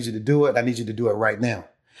do, I need you to do it. I need you to do it right now.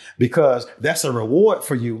 Because that's a reward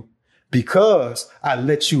for you because I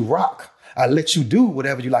let you rock. I let you do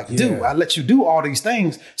whatever you like to do. I let you do all these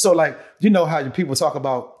things. So like, you know how people talk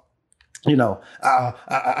about, you know,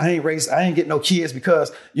 I ain't get no kids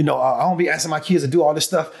because, you know, I don't be asking my kids to do all this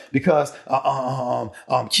stuff because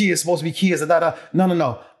kids supposed to be kids.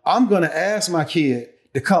 No. I'm going to ask my kid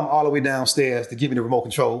to come all the way downstairs to give me the remote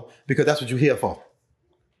control because that's what you're here for.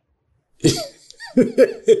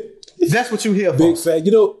 That's what you're here for. Big fact.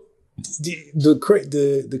 You know, not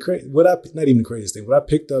even the craziest thing, what I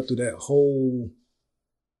picked up through that whole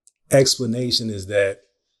explanation is that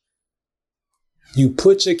you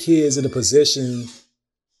put your kids in a position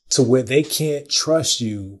to where they can't trust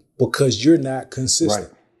you because you're not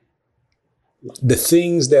consistent. Right. The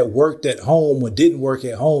things that worked at home or didn't work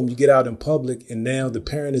at home, you get out in public and now the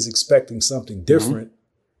parent is expecting something different,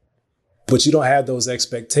 but you don't have those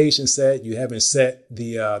expectations set. You haven't set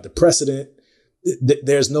the precedent.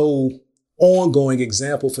 There's no ongoing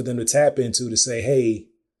example for them to tap into to say, hey,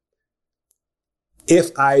 if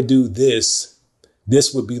I do this,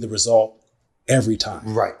 this would be the result every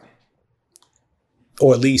time. Right.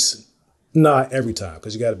 Or at least not every time,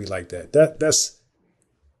 because you got to be like that.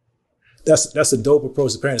 That's a dope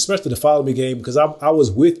approach to parents, especially the Follow Me game, because I was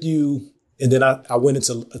with you and then I went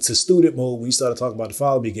into student mode when you started talking about the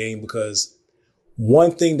Follow Me game, because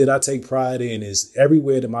one thing that I take pride in is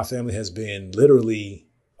everywhere that my family has been, literally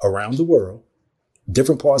around the world,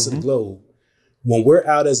 different parts of the globe, when we're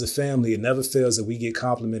out as a family, it never fails that we get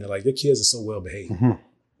complimented like, your kids are so well behaved.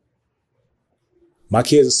 My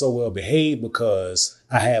kids are so well behaved because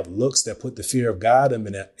I have looks that put the fear of God in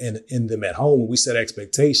them at home, and we set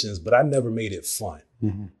expectations, but I never made it fun.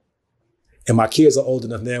 And my kids are old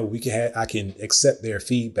enough now where I can accept their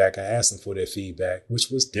feedback. I asked them for their feedback, which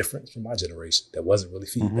was different from my generation. That wasn't really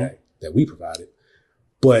feedback that we provided.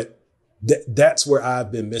 But that's where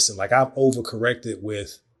I've been missing. Like I've overcorrected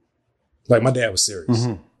with, like my dad was serious.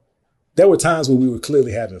 There were times when we were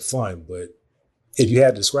clearly having fun, but if you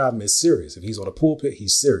had to describe him as serious, if he's on a pulpit,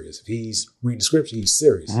 he's serious. If he's reading scripture, he's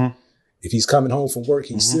serious. If he's coming home from work,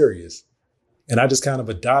 he's serious. And I just kind of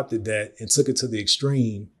adopted that and took it to the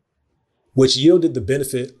extreme, which yielded the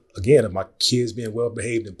benefit, again, of my kids being well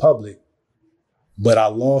behaved in public. But I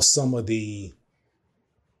lost some of the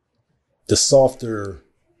soft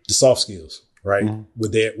skills, right? Where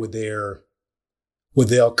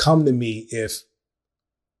they'll come to me if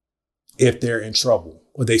they're in trouble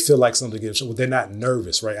or they feel like something gets trouble. They're not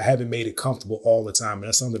nervous, right? I haven't made it comfortable all the time. And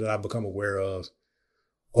that's something that I've become aware of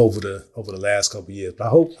over the last couple of years. But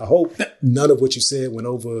I hope none of what you said went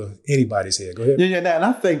over anybody's head. Go ahead. Yeah. And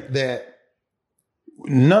I think that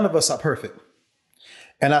none of us are perfect.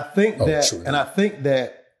 And I think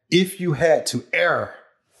that if you had to err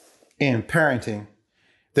in parenting,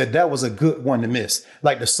 that was a good one to miss.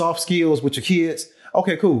 Like the soft skills with your kids.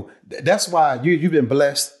 Okay, cool. That's why you've been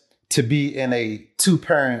blessed to be in a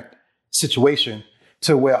 2-parent situation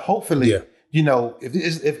to where hopefully, you know, if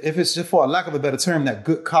it's just, for a lack of a better term, that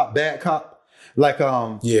good cop, bad cop, like,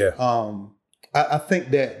 I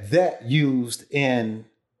think that used in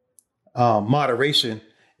moderation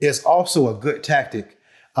is also a good tactic,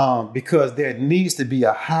 because there needs to be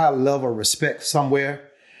a high level of respect somewhere.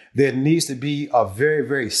 There needs to be a very,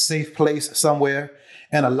 very safe place somewhere.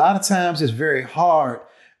 And a lot of times it's very hard,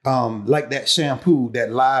 like that shampoo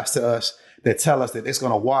that lies to us, that tell us that it's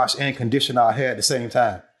going to wash and condition our hair at the same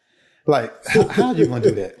time. Like, how are you going to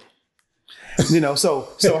do that? You know, so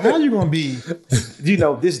how are you going to be, you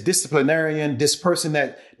know, this disciplinarian, this person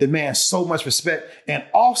that demands so much respect and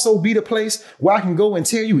also be the place where I can go and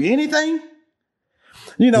tell you anything?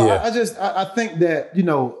 You know, I think that, you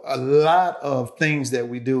know, a lot of things that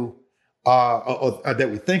we do or that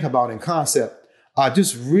we think about in concept are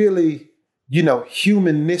just really, you know,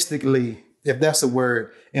 humanistically, if that's a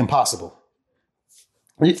word, impossible.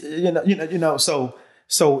 You know, so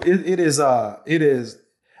it is,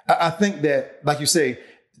 I think that, like you say,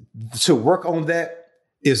 to work on that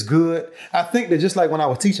is good. I think that just like when I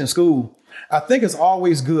was teaching school, I think it's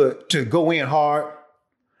always good to go in hard.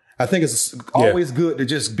 I think it's always good to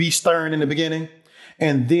just be stern in the beginning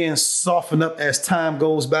and then soften up as time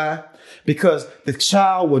goes by, because the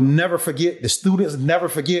child will never forget, the students never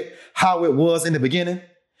forget how it was in the beginning,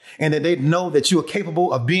 and that they know that you are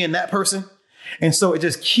capable of being that person. And so it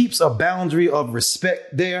just keeps a boundary of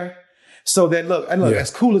respect there, so that, look,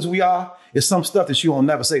 as cool as we are, it's some stuff that you won't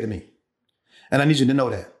never say to me. And I need you to know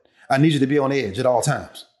that. I need you to be on edge at all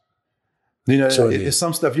times. You know, it's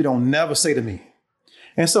some stuff you don't never say to me.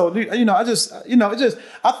 And so, you know,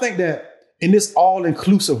 I think that in this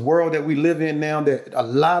all-inclusive world that we live in now, that a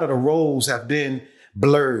lot of the roles have been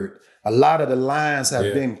blurred. A lot of the lines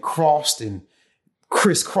have been crossed and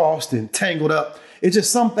crisscrossed and tangled up. It's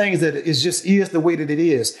just some things that is the way that it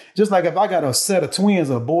is. Just like if I got a set of twins,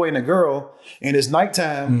 a boy and a girl, and it's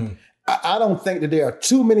nighttime, I don't think that there are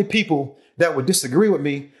too many people that would disagree with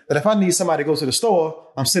me that if I need somebody to go to the store,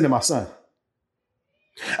 I'm sending my son.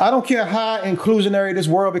 I don't care how inclusionary this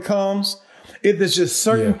world becomes. If there's just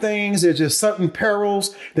certain things, there's just certain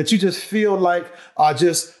perils that you just feel like are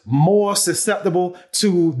just more susceptible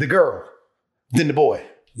to the girl than the boy.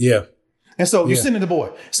 Yeah. And so you're sending the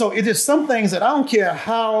boy. So it's just some things that I don't care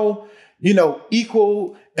how, you know,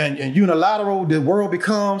 equal and unilateral the world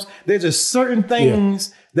becomes. There's just certain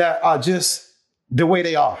things that are just the way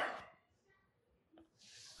they are.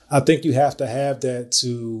 I think you have to have that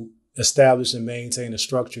to establish and maintain a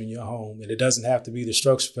structure in your home. And it doesn't have to be the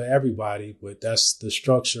structure for everybody, but that's the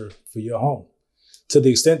structure for your home. To the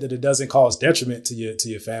extent that it doesn't cause detriment to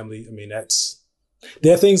your family. I mean,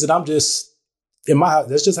 there are things that I'm just, in my house,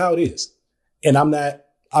 that's just how it is. And I'm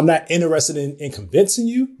not interested in convincing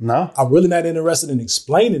you. No. I'm really not interested in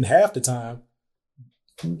explaining half the time.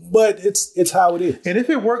 But it's how it is. And if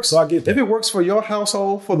it works, so I get that. If it works for your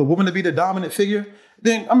household, for the woman to be the dominant figure,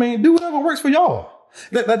 then, I mean, do whatever works for y'all.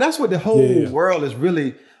 That's what the whole world is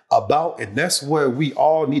really about. And that's where we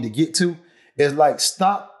all need to get to, is like,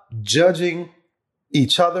 stop judging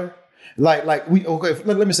each other. Let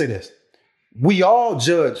me say this. We all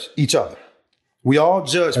judge each other. We all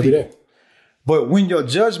judge every people. day. But when your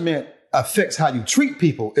judgment affects how you treat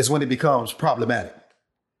people is when it becomes problematic.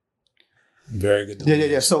 Very good.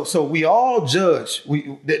 Yeah. So we all judge.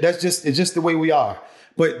 It's just the way we are.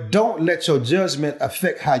 But don't let your judgment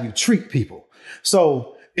affect how you treat people.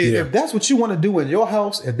 So if that's what you want to do in your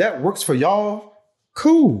house, if that works for y'all,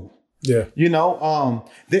 cool. Yeah. You know,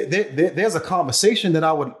 there's a conversation that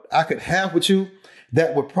I could have with you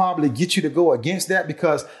that would probably get you to go against that,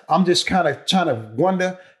 because I'm just kind of trying to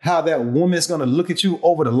wonder how that woman is going to look at you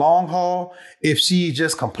over the long haul if she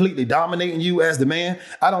just completely dominating you as the man.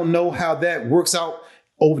 I don't know how that works out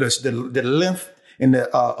over the length and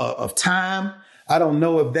of time. I don't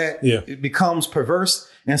know if that it becomes perverse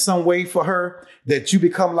in some way for her, that you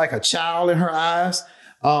become like a child in her eyes.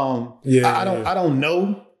 I don't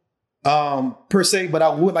know per se, but I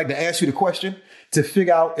would like to ask you the question to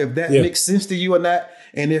figure out if that makes sense to you or not,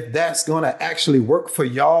 and if that's going to actually work for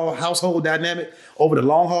y'all household dynamic over the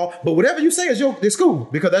long haul. But whatever you say it's cool,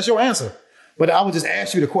 because that's your answer. But I would just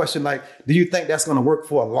ask you the question, like, do you think that's going to work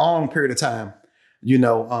for a long period of time? You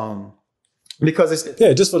know, because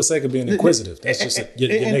it's just for the sake of being inquisitive. That's just your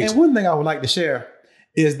nature. And one thing I would like to share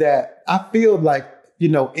is that I feel like, you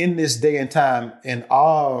know, in this day and time, in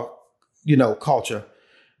our, you know, culture,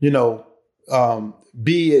 you know,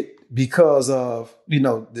 be it because of, you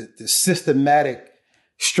know, the systematic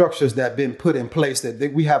structures that have been put in place,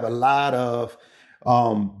 that we have a lot of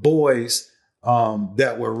boys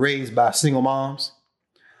that were raised by single moms.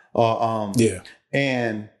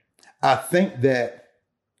 And I think that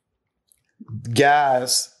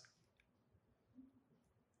guys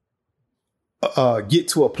get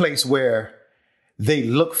to a place where they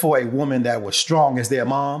look for a woman that was strong as their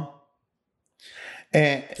mom.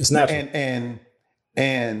 And it's natural.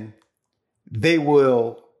 And they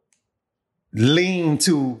will lean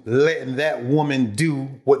to letting that woman do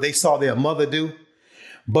what they saw their mother do.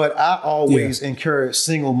 But I always encourage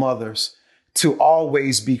single mothers to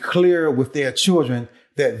always be clear with their children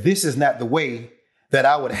that this is not the way that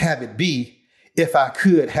I would have it be if I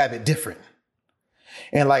could have it different.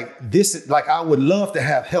 And like this, like I would love to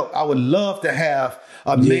have help. I would love to have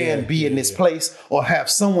a man be in this place, or have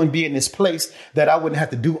someone be in this place that I wouldn't have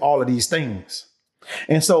to do all of these things.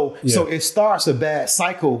 And so it starts a bad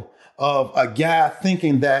cycle of a guy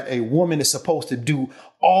thinking that a woman is supposed to do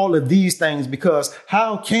all of these things, because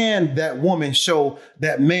how can that woman show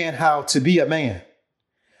that man how to be a man?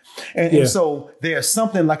 And so there's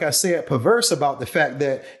something, like I said, perverse about the fact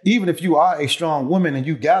that even if you are a strong woman and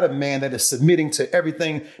you got a man that is submitting to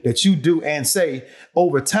everything that you do and say,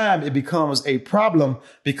 over time it becomes a problem,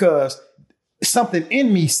 because something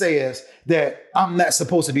in me says that I'm not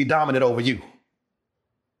supposed to be dominant over you.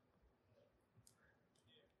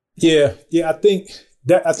 Yeah. I think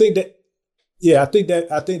that'd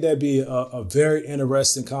be a very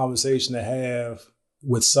interesting conversation to have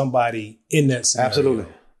with somebody in that scenario. Absolutely.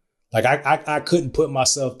 Like I couldn't put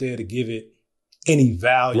myself there to give it any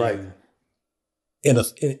value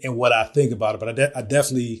in what I think about it, but I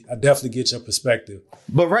definitely get your perspective.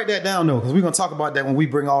 But write that down though, because we're gonna talk about that when we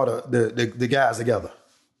bring all the guys together.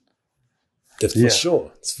 For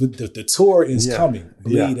sure, the tour is coming.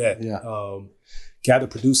 Believe that. Yeah. Got the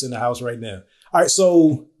producer in the house right now. All right,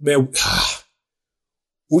 so man,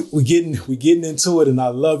 we're getting into it, and I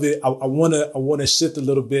love it. I wanna shift a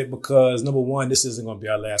little bit because number one, this isn't gonna be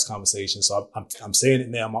our last conversation. So I'm saying it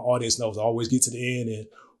now. My audience knows I always get to the end and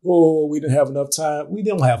we didn't have enough time. We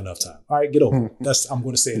don't have enough time. All right, get over it. I'm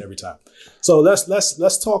going to say it every time. So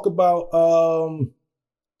let's talk about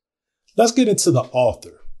let's get into the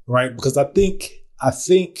author, right? Because I think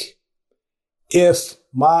if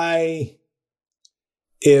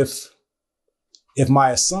my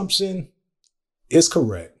assumption is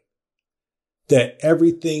correct that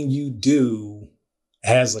everything you do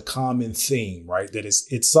has a common theme, right? That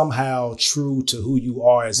it's somehow true to who you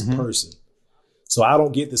are as a person. So I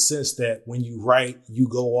don't get the sense that when you write, you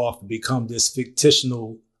go off and become this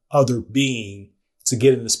fictional other being to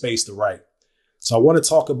get into space to write. So I want to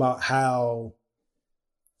talk about how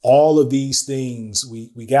all of these things,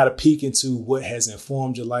 we got to peek into what has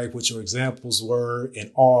informed your life, what your examples were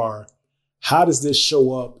and are. How does this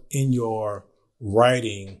show up in your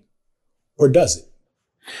writing, or does it?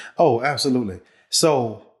 Oh, absolutely.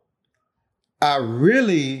 So I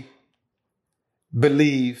really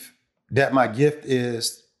believe that my gift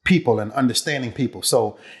is people and understanding people.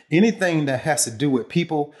 So anything that has to do with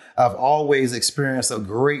people, I've always experienced a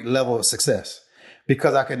great level of success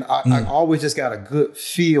because I always just got a good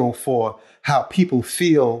feel for how people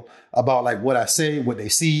feel about like what I say, what they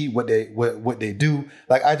see, what they do.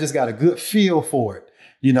 Like I just got a good feel for it,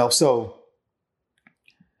 you know? So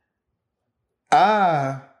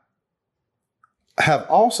I have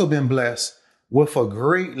also been blessed with a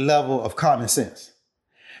great level of common sense.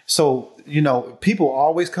 So, you know, people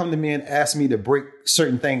always come to me and ask me to break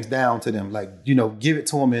certain things down to them, like, you know, give it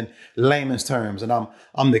to them in layman's terms. And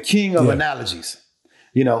I'm the king of analogies,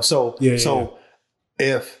 you know, so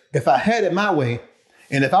if I had it my way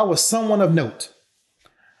and if I was someone of note,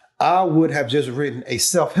 I would have just written a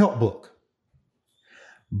self-help book.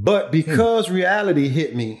 But because reality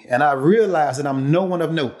hit me and I realized that I'm no one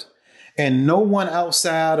of note and no one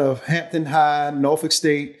outside of Hampton High, Norfolk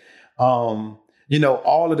State, you know,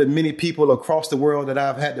 all of the many people across the world that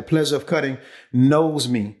I've had the pleasure of cutting knows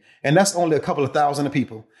me. And that's only a couple of thousand of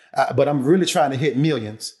people. But I'm really trying to hit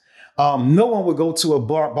millions. No one would go to a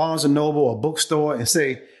Barnes & Noble or bookstore and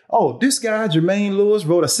say, oh, this guy, Jermaine Lewis,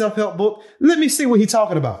 wrote a self-help book. Let me see what he's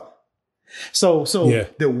talking about. So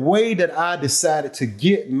the way that I decided to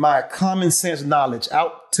get my common sense knowledge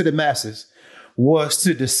out to the masses was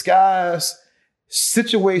to disguise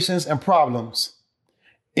situations and problems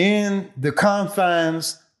in the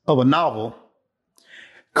confines of a novel,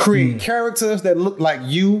 create characters that look like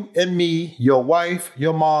you and me, your wife,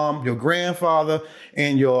 your mom, your grandfather,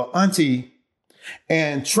 and your auntie,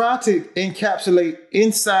 and try to encapsulate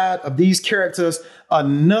inside of these characters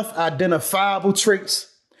enough identifiable traits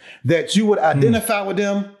that you would identify with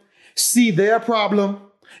them, see their problem,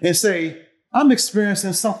 and say, I'm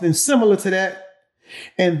experiencing something similar to that.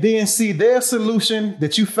 And then see their solution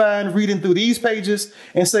that you find reading through these pages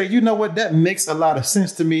and say, you know what, that makes a lot of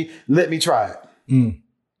sense to me. Let me try it.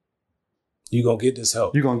 You're going to get this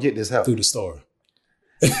help. You're going to get this help. Through the story.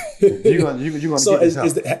 You're going to get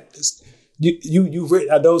this help. You read,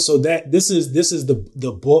 I know, so that this is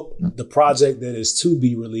the book, the project that is to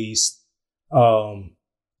be released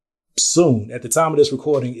soon. At the time of this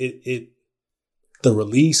recording, the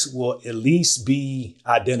release will at least be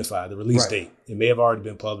identified, the release date. It may have already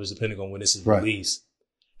been published depending on when this is released.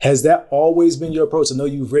 Has that always been your approach? I know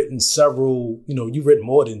you've written several, you know, you've written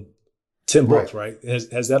more than 10 books, right?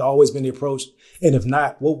 Has that always been the approach? And if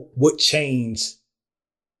not, what changed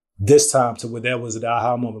this time to where that was an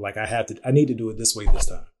aha moment? Like I need to do it this way this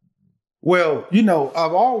time. Well, you know,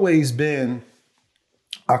 I've always been,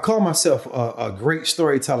 I call myself a great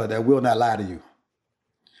storyteller that will not lie to you.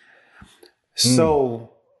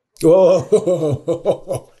 So,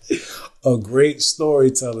 a great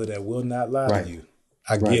storyteller that will not lie to you.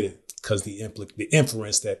 I get it, because the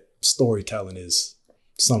inference that storytelling is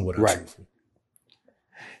somewhat untruthful.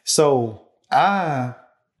 So I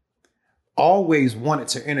always wanted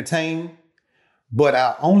to entertain, but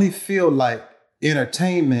I only feel like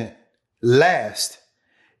entertainment lasts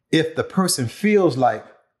if the person feels like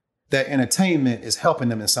that entertainment is helping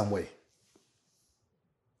them in some way.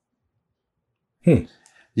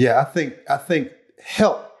 Yeah, I think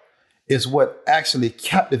help is what actually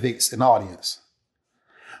captivates an audience.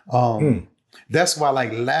 That's why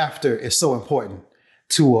like laughter is so important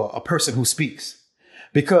to a person who speaks,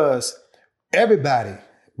 because everybody,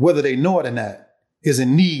 whether they know it or not, is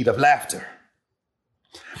in need of laughter.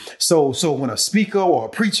 So when a speaker or a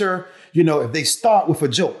preacher, if they start with a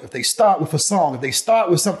joke, if they start with a song, if they start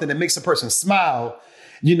with something that makes a person smile,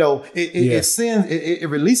 it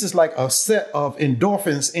releases like a set of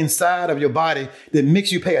endorphins inside of your body that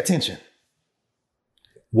makes you pay attention.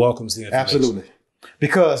 Welcomes the information. Absolutely.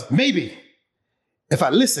 Because maybe if I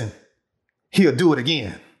listen, he'll do it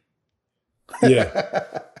again. Yeah.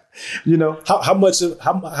 How much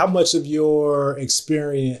of your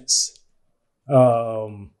experience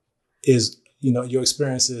is your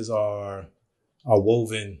experiences are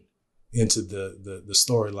woven into the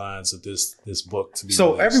storylines of this book to be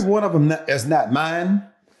so released? Every one of them is not mine,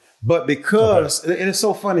 but because it is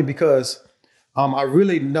so funny because I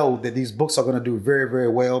really know that these books are going to do very, very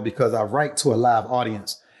well because I write to a live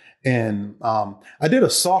audience. And I did a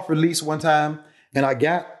soft release one time and I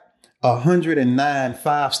got 109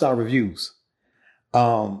 5-star reviews.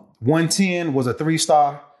 110 was a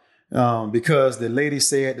 3-star because the lady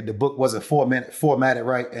said that the book wasn't formatted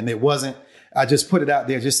right, and it wasn't. I just put it out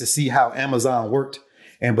there just to see how Amazon worked.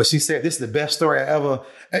 But she said, this is the best story I ever.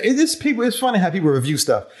 It's funny how people review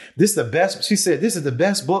stuff. This is the best. She said, this is the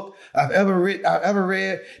best book I've ever read.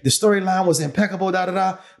 The storyline was impeccable,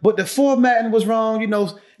 but the formatting was wrong,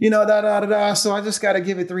 So I just got to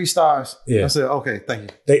give it 3 stars. Yeah. I said, okay,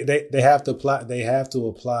 thank you. They have to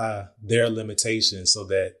apply their limitations so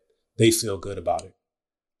that they feel good about it.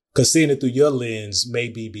 Because seeing it through your lens may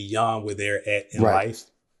be beyond where they're at in life.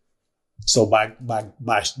 So by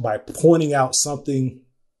pointing out something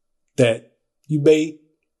that you may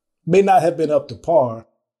not have been up to par,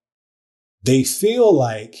 they feel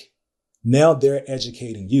like now they're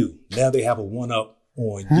educating you. Now they have a one-up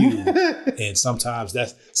on you. And sometimes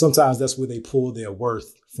that's where they pull their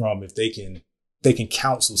worth from, if they can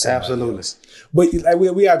counsel somebody. Absolutely. Else. But like,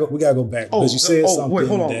 we gotta go back because you said something. Wait,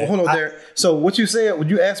 hold on there. So what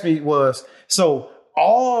you asked me was,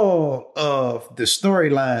 all of the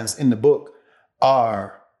storylines in the book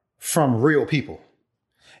are from real people,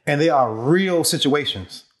 and they are real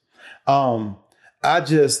situations. I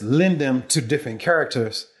just lend them to different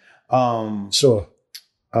characters. Sure.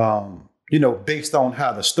 Based on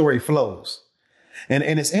how the story flows.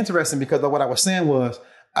 And it's interesting because what I was saying was,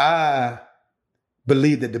 I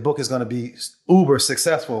believe that the book is going to be uber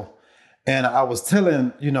successful. And I was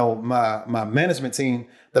telling, my management team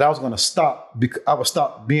that I was going to stop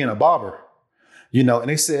being a barber, and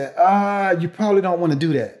they said, you probably don't want to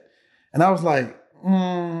do that. And I was like,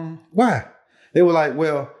 why? They were like,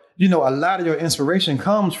 well, a lot of your inspiration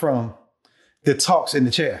comes from the talks in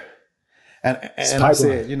the chair. And I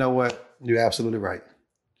said, you know what? You're absolutely right.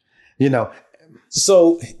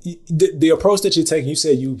 So the approach that you're taking, you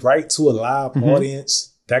said you write to a live audience.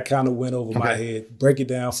 That kind of went over my head. Break it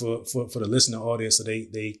down for the listening audience, so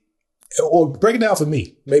or break it down for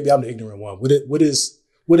me. Maybe I'm the ignorant one. What does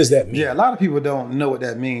that mean? Yeah, a lot of people don't know what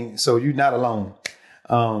that means. So you're not alone.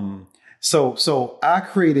 So I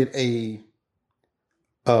created a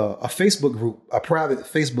Facebook group, a private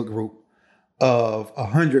Facebook group of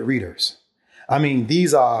 100 readers. I mean,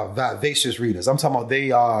 these are vivacious readers. I'm talking about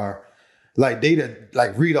they are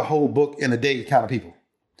they read a whole book in a day kind of people.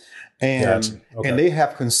 And and they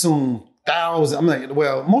have consumed thousands.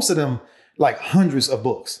 Most of them like hundreds of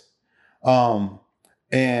books.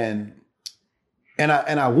 And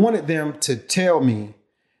I wanted them to tell me,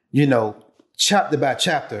 chapter by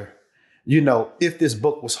chapter, if this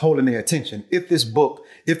book was holding their attention, if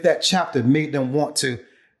that chapter made them want to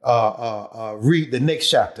read the next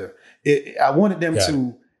chapter. I wanted them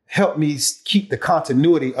to help me keep the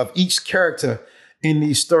continuity of each character in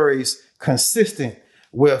these stories consistent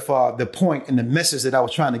with the point and the message that I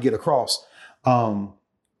was trying to get across.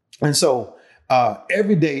 And so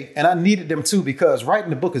every day, and I needed them too, because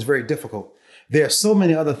writing a book is very difficult. There are so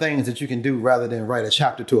many other things that you can do rather than write a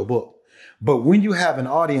chapter to a book. But when you have an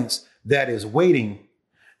audience that is waiting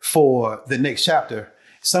for the next chapter,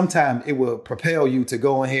 sometimes it will propel you to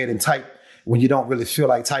go ahead and type when you don't really feel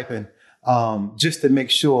like typing, just to make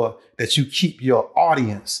sure that you keep your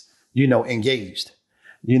audience, engaged.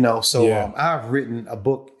 I've written a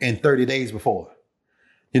book in 30 days before,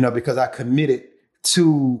 because I committed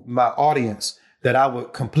to my audience that I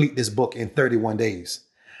would complete this book in 31 days,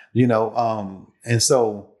 and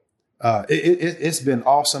so it's been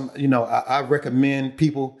awesome. I recommend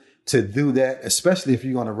people to do that, especially if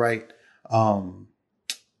you're going to write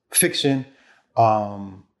fiction.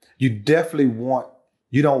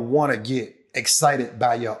 you don't want to get excited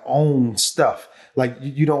by your own stuff. Like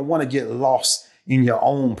you don't want to get lost in your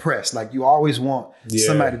own press. Like you always want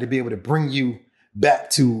somebody to be able to bring you back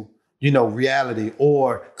to, reality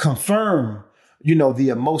or confirm, the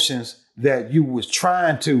emotions that you was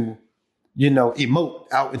trying to,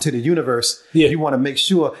 emote out into the universe. Yeah. You want to make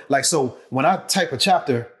sure, like, so when I type a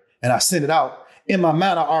chapter and I send it out, in my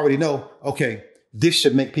mind, I already know, okay, this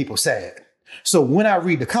should make people sad. So when I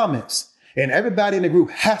read the comments, and everybody in the group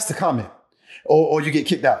has to comment, or you get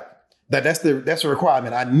kicked out. That's a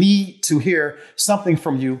requirement. I need to hear something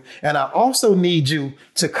from you. And I also need you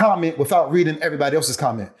to comment without reading everybody else's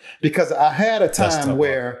comment. Because I had a time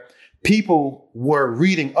where people were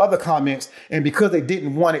reading other comments, and because they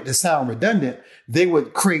didn't want it to sound redundant, they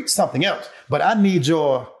would create something else. But I need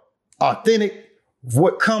your authentic,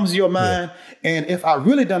 what comes to your mind. Yeah. And if I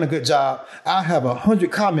really done a good job, I have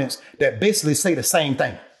 100 comments that basically say the same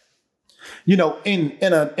thing. In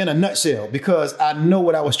a nutshell, because I know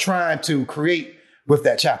what I was trying to create with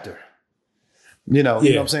that chapter. You know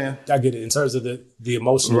what I'm saying? I get it. In terms of the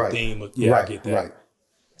emotional theme. I get that. Right.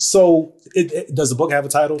 So does the book have a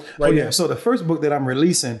title now? So the first book that I'm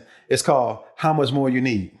releasing is called How Much More You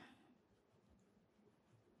Need.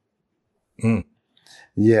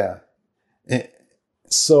 Yeah.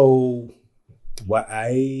 So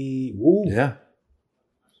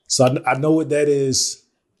So I know what that is.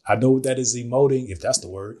 I know that is emoting, if that's the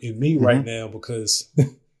word, in me right now, because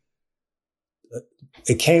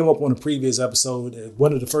it came up on a previous episode.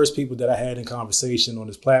 One of the first people that I had in conversation on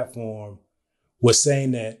this platform was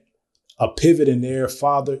saying that a pivot in their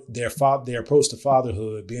approach to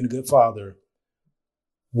fatherhood, being a good father,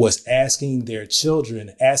 was asking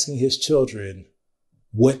his children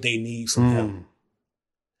what they need from him.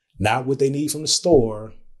 Not what they need from the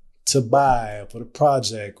store to buy for the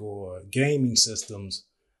project or gaming systems.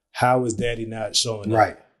 How is daddy not showing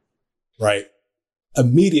up? Right.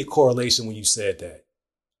 Immediate correlation when you said that.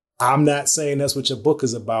 I'm not saying that's what your book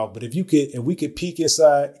is about, but if we could peek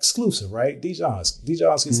inside, exclusive, right? D-Johns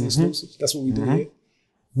gets exclusive. That's what we do here.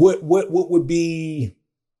 What would be,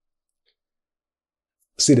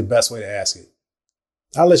 the best way to ask it?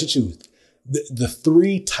 I'll let you choose. The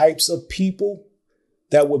 3 types of people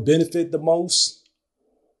that would benefit the most,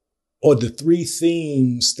 or the 3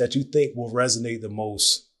 themes that you think will resonate the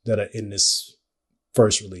most that are in this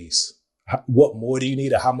first release. What more do you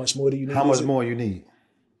need, or how much more do you need? How much more you need?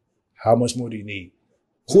 How much more do you need?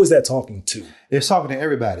 Who is that talking to? It's talking to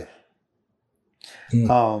everybody.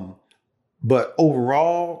 But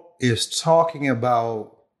overall, it's talking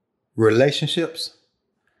about relationships.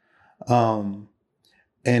 And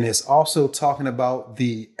it's also talking about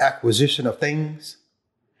the acquisition of things.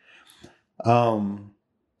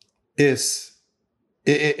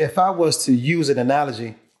 If I was to use an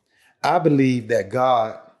analogy, I believe that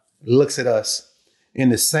God looks at us in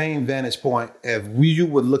the same vantage point as you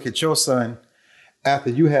would look at your son after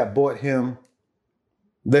you have bought him,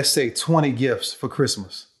 let's say 20 gifts for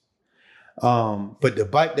Christmas. But the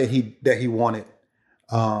bike that he wanted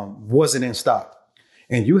wasn't in stock.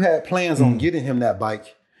 And you had plans on getting him that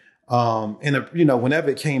bike. Whenever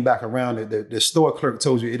it came back around, the store clerk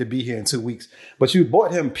told you it'd be here in 2 weeks. But you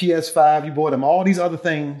bought him PS5, you bought him all these other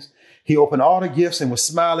things. He opened all the gifts and was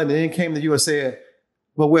smiling, and then came to you and said,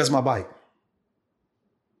 well, where's my bike?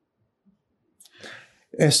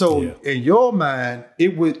 And so in your mind,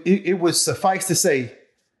 it would suffice to say,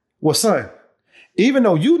 well, son, even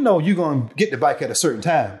though you know you're going to get the bike at a certain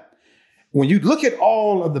time, when you look at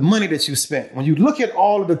all of the money that you spent, when you look at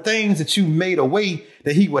all of the things that you made a way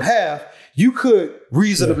that he would have, you could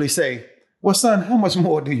reasonably say, well, son, how much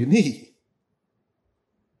more do you need?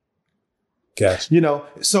 Gotcha.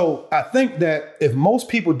 So I think that if most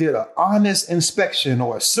people did an honest inspection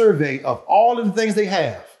or a survey of all of the things they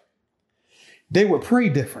have, they would pray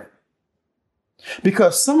different.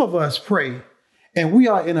 Because some of us pray and we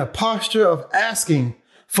are in a posture of asking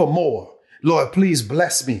for more. Lord, please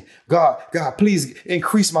bless me. God, please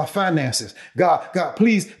increase my finances. God,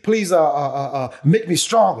 please make me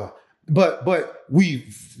stronger. But we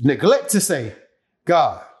neglect to say,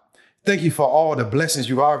 God, thank you for all the blessings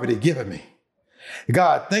you've already given me.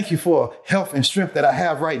 God, thank you for health and strength that I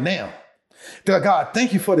have right now. God,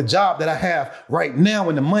 thank you for the job that I have right now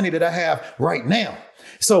and the money that I have right now.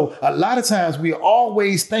 So a lot of times we are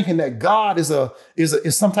always thinking that God is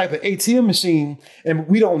some type of ATM machine, and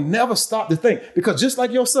we don't never stop to think, because just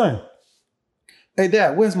like your son, hey,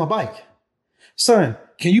 Dad, where's my bike? Son,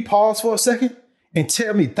 can you pause for a second and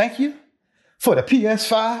tell me thank you for the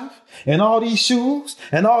PS5 and all these shoes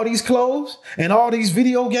and all these clothes and all these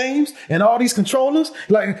video games and all these controllers?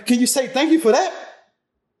 Like, can you say thank you for that?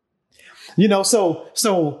 You know,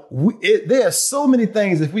 there are so many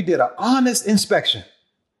things. If we did an honest inspection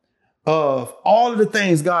of all of the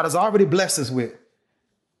things God has already blessed us with,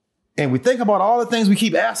 and we think about all the things we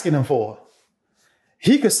keep asking him for,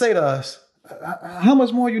 he could say to us, how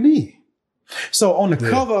much more you need? So on the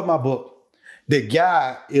cover of my book, the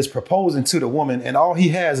guy is proposing to the woman and all he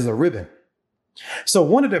has is a ribbon. So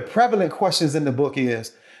one of the prevalent questions in the book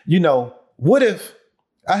is, you know, what if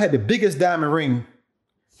I had the biggest diamond ring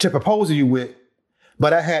to propose to you with,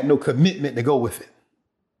 but I had no commitment to go with it?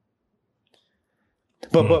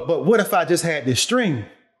 But what if I just had this string,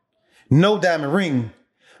 no diamond ring,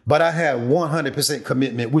 but I had 100%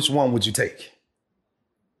 commitment? Which one would you take?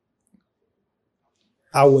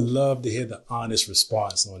 I would love to hear the honest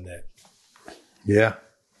response on that. Yeah.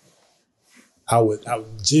 I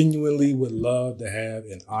genuinely would love to have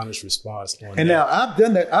an honest response on that. And now I've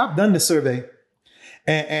done the survey,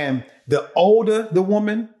 and the older the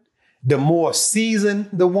woman, the more seasoned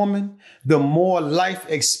the woman, the more life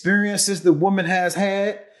experiences the woman has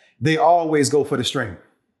had, they always go for the string.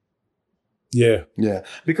 Yeah. Yeah.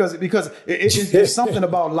 Because it's something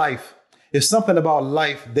about life. It's something about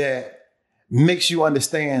life that makes you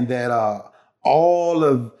understand that all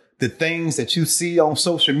of the things that you see on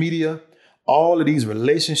social media, all of these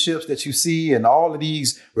relationships that you see and all of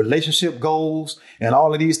these relationship goals and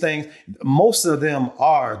all of these things, most of them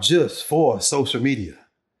are just for social media.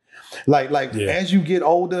 As you get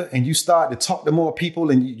older and you start to talk to more people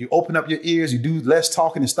and you open up your ears, you do less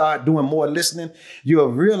talking and start doing more listening,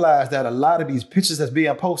 you'll realize that a lot of these pictures that's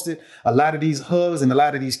being posted, a lot of these hugs and a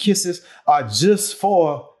lot of these kisses are just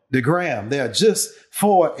for the gram. They are just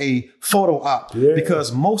for a photo op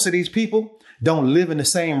because most of these people don't live in the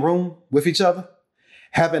same room with each other,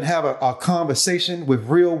 haven't had a conversation with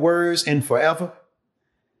real words in forever.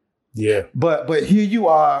 Yeah. But here you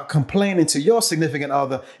are complaining to your significant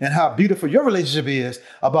other and how beautiful your relationship is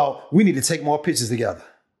about we need to take more pictures together.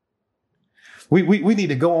 We need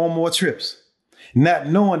to go on more trips. Not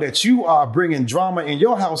knowing that you are bringing drama in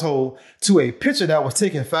your household to a picture that was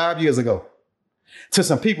taken 5 years ago to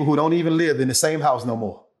some people who don't even live in the same house no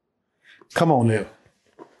more. Come on now.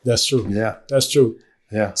 That's true. Yeah. That's true.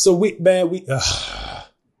 Yeah. So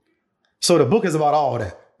So the book is about all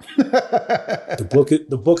that.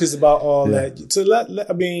 The book is about all that. So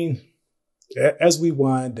as we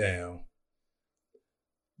wind down,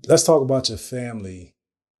 let's talk about your family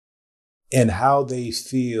and how they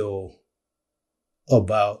feel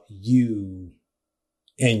about you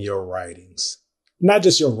and your writings. Not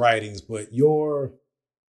just your writings, but your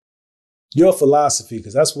philosophy,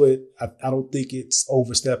 because that's what I don't think it's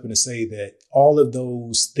overstepping to say that all of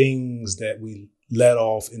those things that we let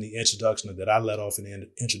off in the introduction, or that I let off in the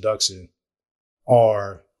introduction,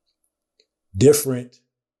 are different,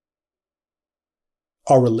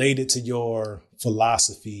 are related to your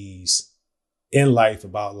philosophies in life,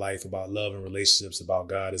 about love and relationships, about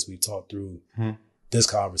God, as we talked through this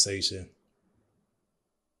conversation.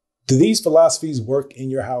 Do these philosophies work in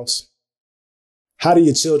your house? How do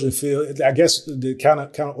your children feel? I guess to kind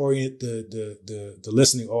of orient the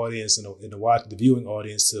listening audience and the viewing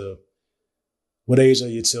audience to what age are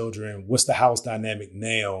your children? What's the house dynamic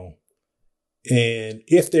now? And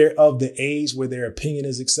if they're of the age where their opinion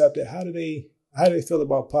is accepted, how do they feel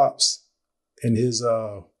about Pops and his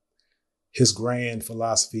grand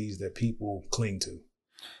philosophies that people cling to?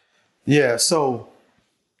 Yeah, so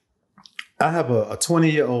I have a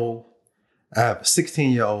 20-year-old, I have a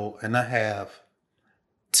 16-year-old, and I have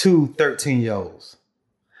 2 13-year-olds.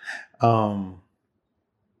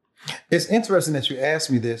 It's interesting that you asked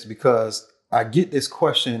me this because I get this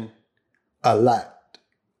question a lot.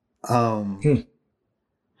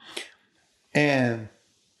 And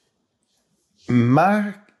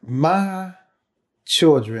my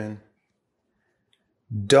children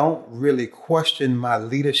don't really question my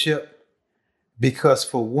leadership because,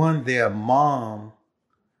 for one, their mom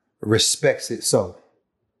respects it so.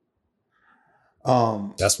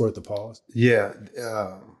 That's worth the pause. Yeah.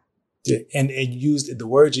 And the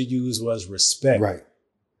word you used was respect. Right.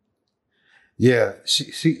 Yeah.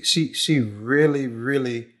 She really,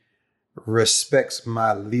 really respects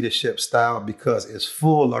my leadership style because it's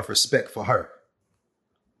full of respect for her.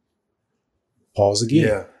 Pause again.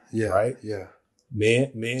 Yeah. Yeah. Right? Yeah.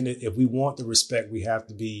 Man, if we want the respect, we have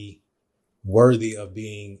to be worthy of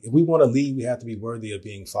being, if we want to lead, we have to be worthy of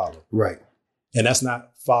being followed. Right. And that's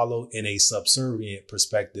not followed in a subservient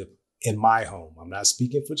perspective in my home. I'm not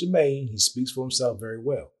speaking for Jermaine. He speaks for himself very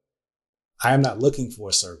well. I am not looking for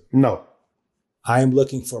a servant. No. I am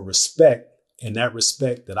looking for respect. And that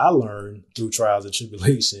respect that I learned through trials and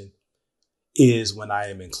tribulation is when I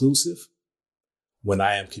am inclusive, when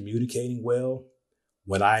I am communicating well,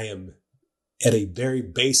 when I am at a very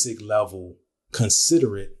basic level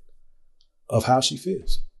considerate of how she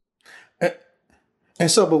feels. And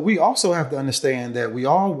so, but we also have to understand that we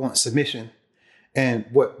all want submission, and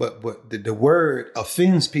but the word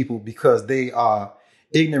offends people because they are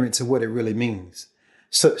ignorant to what it really means.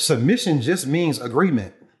 So submission just means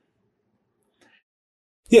agreement.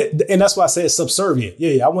 Yeah, and that's why I said subservient.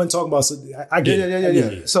 Yeah, I wasn't talking about. I get it.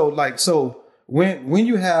 Yeah. So when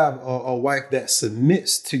you have a wife that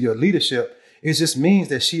submits to your leadership, it just means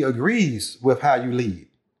that she agrees with how you lead.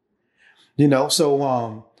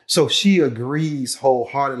 So she agrees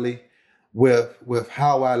wholeheartedly with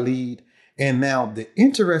how I lead. And now the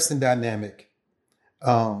interesting dynamic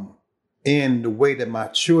in the way that my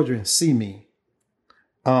children see me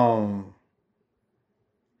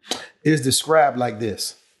is described like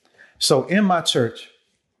this. So in my church,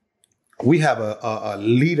 we have a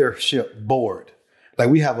leadership board. Like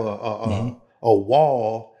we have a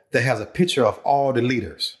wall that has a picture of all the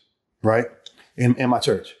leaders, right? In my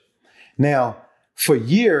church. Now, for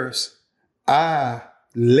years, I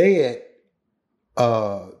led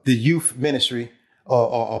the youth ministry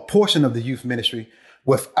or a portion of the youth ministry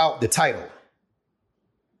without the title.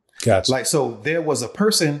 Gotcha. Like, so there was a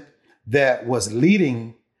person that was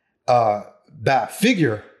leading that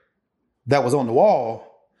figure that was on the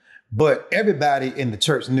wall, but everybody in the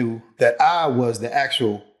church knew that I was the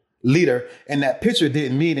actual leader, and that picture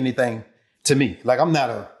didn't mean anything to me. Like, I'm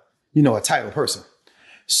not a title person.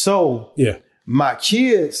 So yeah. My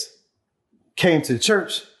kids came to the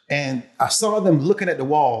church and I saw them looking at the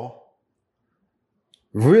wall,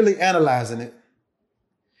 really analyzing it.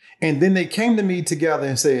 And then they came to me together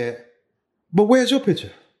and said, but where's your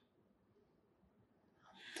picture?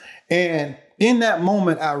 And in that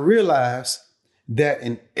moment, I realized that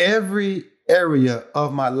in every area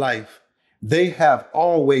of my life, they have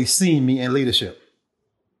always seen me in leadership.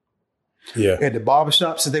 Yeah. At the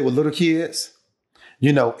barbershop since they were little kids,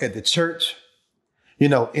 at the church,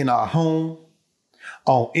 in our home,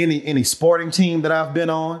 on any sporting team that I've been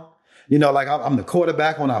on. Like I'm the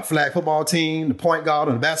quarterback on our flag football team, the point guard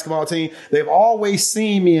on the basketball team. They've always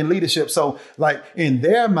seen me in leadership. So like in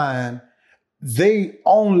their mind, they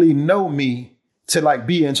only know me to like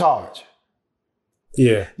be in charge.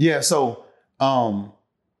 Yeah. Yeah. So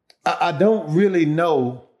I don't really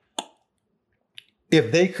know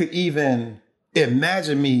if they could even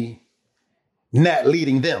imagine me not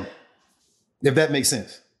leading them, if that makes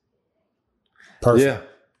sense. Perfect. Yeah.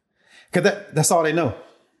 Because that's all they know.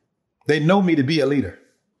 They know me to be a leader.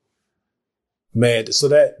 Man, so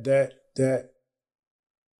that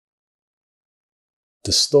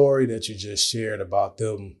the story that you just shared about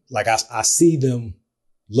them, like I see them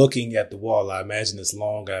looking at the wall. I imagine it's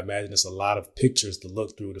long. I imagine it's a lot of pictures to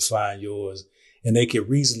look through to find yours. And they could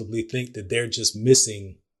reasonably think that they're just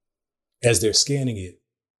missing as they're scanning it.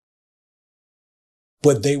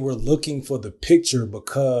 But they were looking for the picture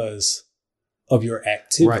because of your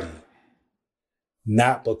activity, right,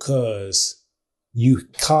 not because you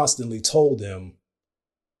constantly told them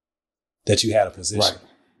that you had a position. Right.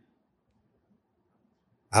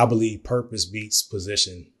 I believe purpose beats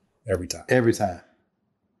position every time. Every time.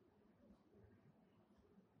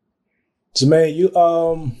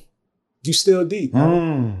 Jermaine, you still deep.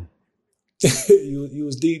 Mm. You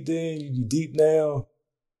was deep then, you deep now.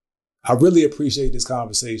 I really appreciate this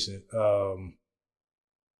conversation.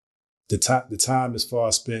 The time is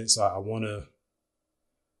far spent, so I wanna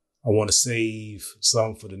save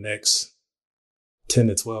some for the next 10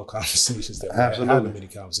 to 12 conversations that we have. However many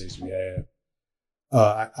conversations we have.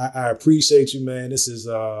 I appreciate you, man. This is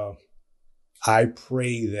I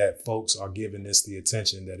pray that folks are giving this the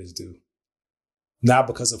attention that is due. Not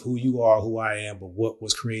because of who you are, who I am, but what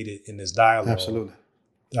was created in this dialogue. Absolutely.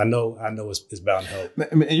 I know it's bound to help.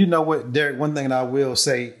 And you know what, Derek, one thing that I will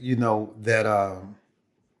say, that,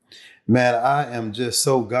 man, I am just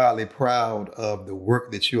so godly proud of the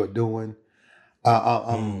work that you are doing.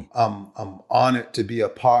 I'm honored to be a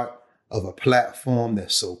part of a platform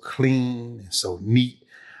that's so clean and so neat.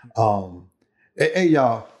 Hey,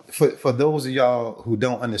 y'all, for those of y'all who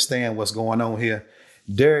don't understand what's going on here,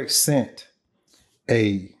 Derek sent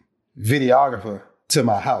a videographer to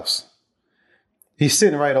my house. He's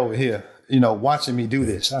sitting right over here, watching me do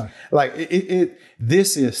this. Like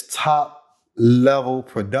this is top level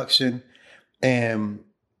production. And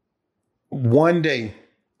one day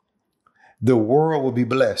the world will be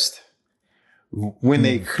blessed when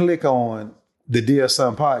they click on the Dear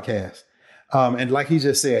Son podcast. And like he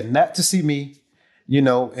just said, not to see me,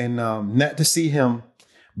 and not to see him,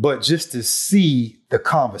 but just to see the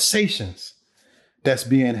conversations that's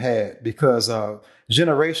being had, because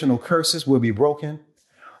generational curses will be broken.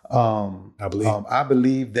 I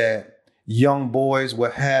believe that young boys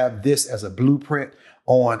will have this as a blueprint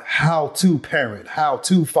on how to parent, how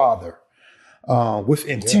to father, with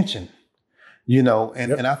intention. You know,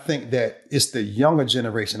 and I think that it's the younger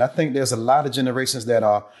generation. I think there's a lot of generations that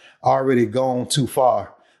are already gone too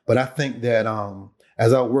far. But I think that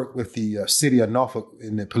as I work with the city of Norfolk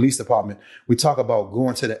in the police department, we talk about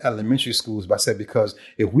going to the elementary schools. But I said, because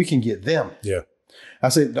if we can get them, I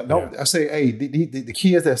say, I say, hey, the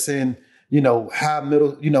kids that's in, you know,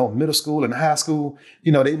 middle school and high school,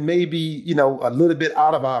 you know, they may be, you know, a little bit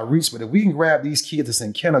out of our reach. But if we can grab these kids that's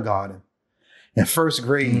in kindergarten and first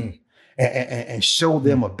grade, and show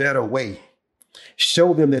them a better way,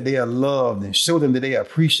 show them that they are loved, and show them that they are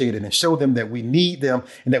appreciated, and show them that we need them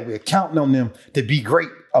and that we're counting on them to be great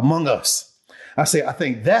among us. I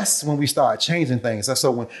think that's when we start changing things.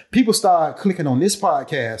 So when people start clicking on this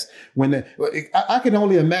podcast, I can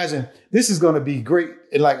only imagine this is going to be great.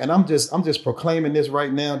 And I'm just proclaiming this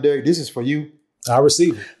right now, Derek. This is for you. I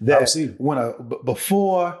receive it.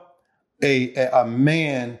 Before a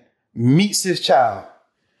man meets his child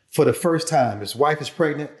for the first time, his wife is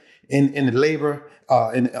pregnant, in the labor,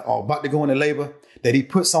 or about to go into labor, that he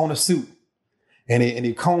puts on a suit and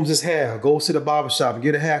he combs his hair, goes to the barbershop and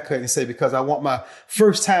get a haircut and say, because I want my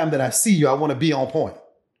first time that I see you, I want to be on point.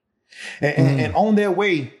 And on their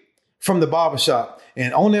way from the barbershop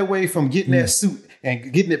and on their way from getting that suit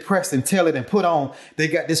and getting it pressed and tailored and put on, they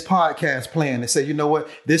got this podcast playing and say, you know what,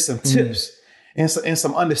 there's some tips and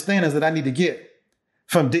some understandings that I need to get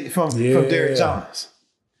from Derek Johns.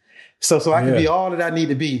 So I can be all that I need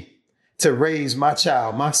to be to raise my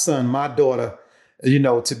child, my son, my daughter, you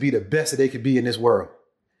know, to be the best that they could be in this world.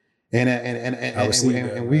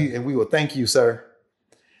 And we will thank you, sir,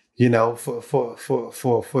 you know, for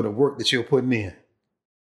the work that you're putting in.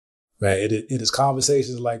 Man, it is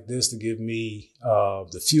conversations like this to give me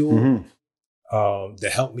the fuel, to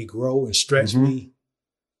help me grow and stretch me.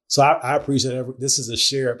 So I appreciate this is a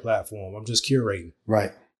shared platform. I'm just curating.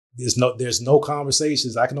 Right. There's no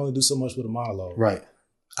conversations. I can only do so much with a monologue. Right.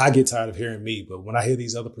 I get tired of hearing me, but when I hear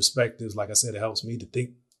these other perspectives, like I said, it helps me to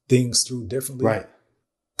think things through differently. Right.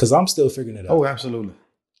 Because I'm still figuring it out. Oh, absolutely.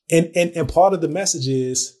 And part of the message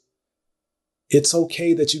is it's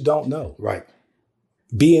okay that you don't know. Right.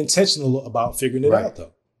 Be intentional about figuring it out,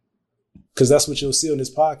 though. Because that's what you'll see on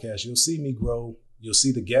this podcast. You'll see me grow. You'll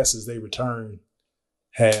see the guests as they return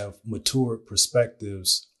have matured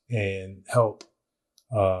perspectives and help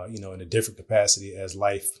in a different capacity as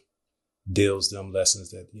life deals them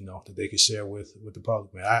lessons that, you know, that they can share with the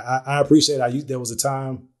public, man. I appreciate it. There was a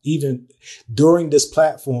time, even during this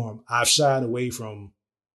platform, I've shied away from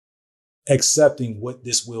accepting what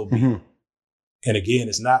this will be. And again,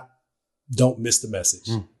 it's not, don't miss the message.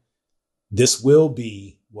 This will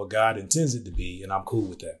be what God intends it to be, and I'm cool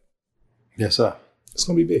with that. Yes, sir. It's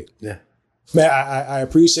going to be big. Yeah. Man, I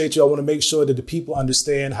appreciate you. I want to make sure that the people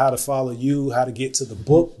understand how to follow you, how to get to the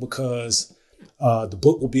book, because the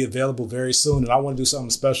book will be available very soon. And I want to do something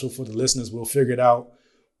special for the listeners. We'll figure it out.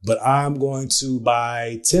 But I'm going to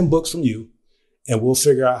buy 10 books from you, and we'll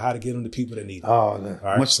figure out how to get them to people that need them. Oh, no.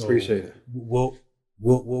 Right? Much appreciated. We'll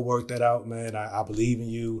work that out, man. I believe in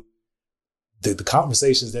you. The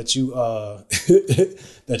conversations that you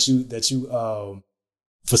that you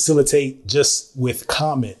facilitate just with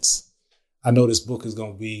comments. I know this book is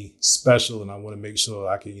going to be special, and I want to make sure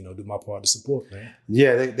I can, do my part to support, man.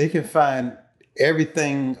 Yeah, they can find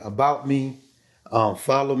everything about me,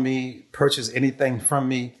 follow me, purchase anything from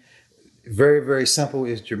me. Very, very simple.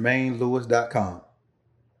 It's JermaineLewis.com.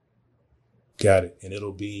 Got it. And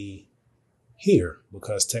it'll be here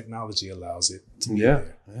because technology allows it to be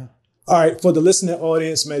there. Yeah. All right. For the listening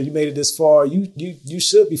audience, man, you made it this far. You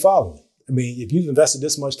should be following. I mean, if you've invested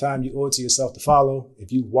this much time, you owe it to yourself to follow.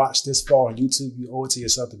 If you watched this far on YouTube, you owe it to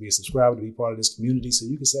yourself to be a subscriber, to be part of this community. So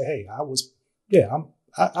you can say, hey,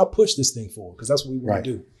 I'll push this thing forward because that's what we want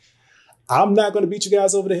to do. I'm not going to beat you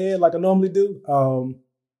guys over the head like I normally do.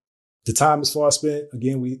 The time is far spent.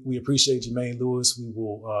 Again, we appreciate Jermaine Lewis. We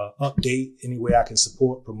will update any way I can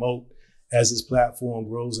support, promote as this platform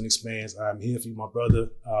grows and expands. I'm here for you, my brother.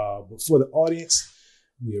 But for the audience,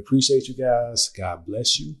 we appreciate you guys. God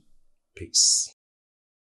bless you. Peace.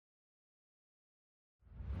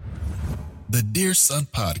 The Dear Son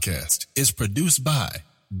podcast is produced by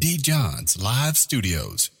D. Johns Live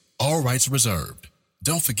Studios. All rights reserved.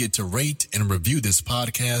 Don't forget to rate and review this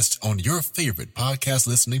podcast on your favorite podcast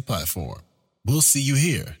listening platform. We'll see you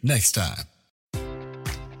here next time.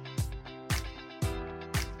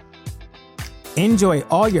 Enjoy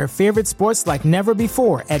all your favorite sports like never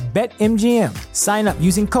before at BetMGM. Sign up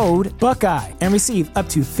using code Buckeye and receive up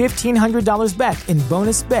to $1,500 back in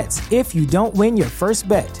bonus bets if you don't win your first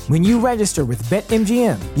bet. When you register with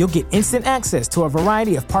BetMGM, you'll get instant access to a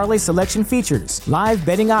variety of parlay selection features, live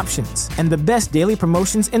betting options, and the best daily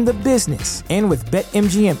promotions in the business. And with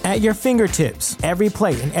BetMGM at your fingertips, every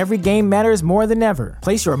play and every game matters more than ever.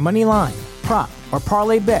 Place your money line, prop, or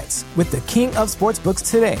parlay bets with the king of sportsbooks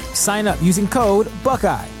today. Sign up using code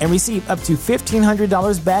Buckeye and receive up to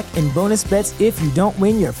 $1,500 back in bonus bets if you don't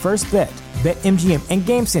win your first bet. BetMGM and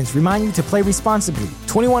GameSense remind you to play responsibly.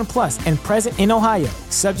 21 plus and present in Ohio,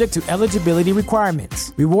 subject to eligibility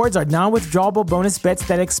requirements. Rewards are non-withdrawable bonus bets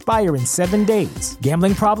that expire in 7 days.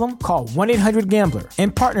 Gambling problem? Call 1-800-GAMBLER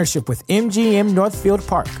in partnership with MGM Northfield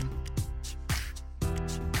Park.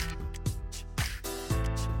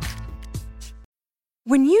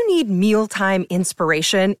 When you need mealtime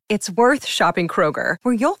inspiration, it's worth shopping Kroger,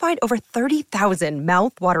 where you'll find over 30,000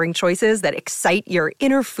 mouth-watering choices that excite your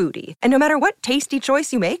inner foodie. And no matter what tasty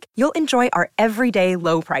choice you make, you'll enjoy our everyday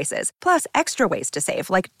low prices, plus extra ways to save,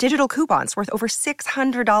 like digital coupons worth over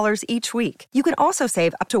 $600 each week. You can also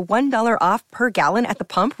save up to $1 off per gallon at the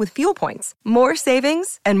pump with fuel points. More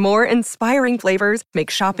savings and more inspiring flavors make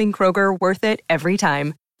shopping Kroger worth it every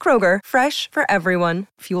time. Kroger, fresh for everyone.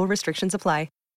 Fuel restrictions apply.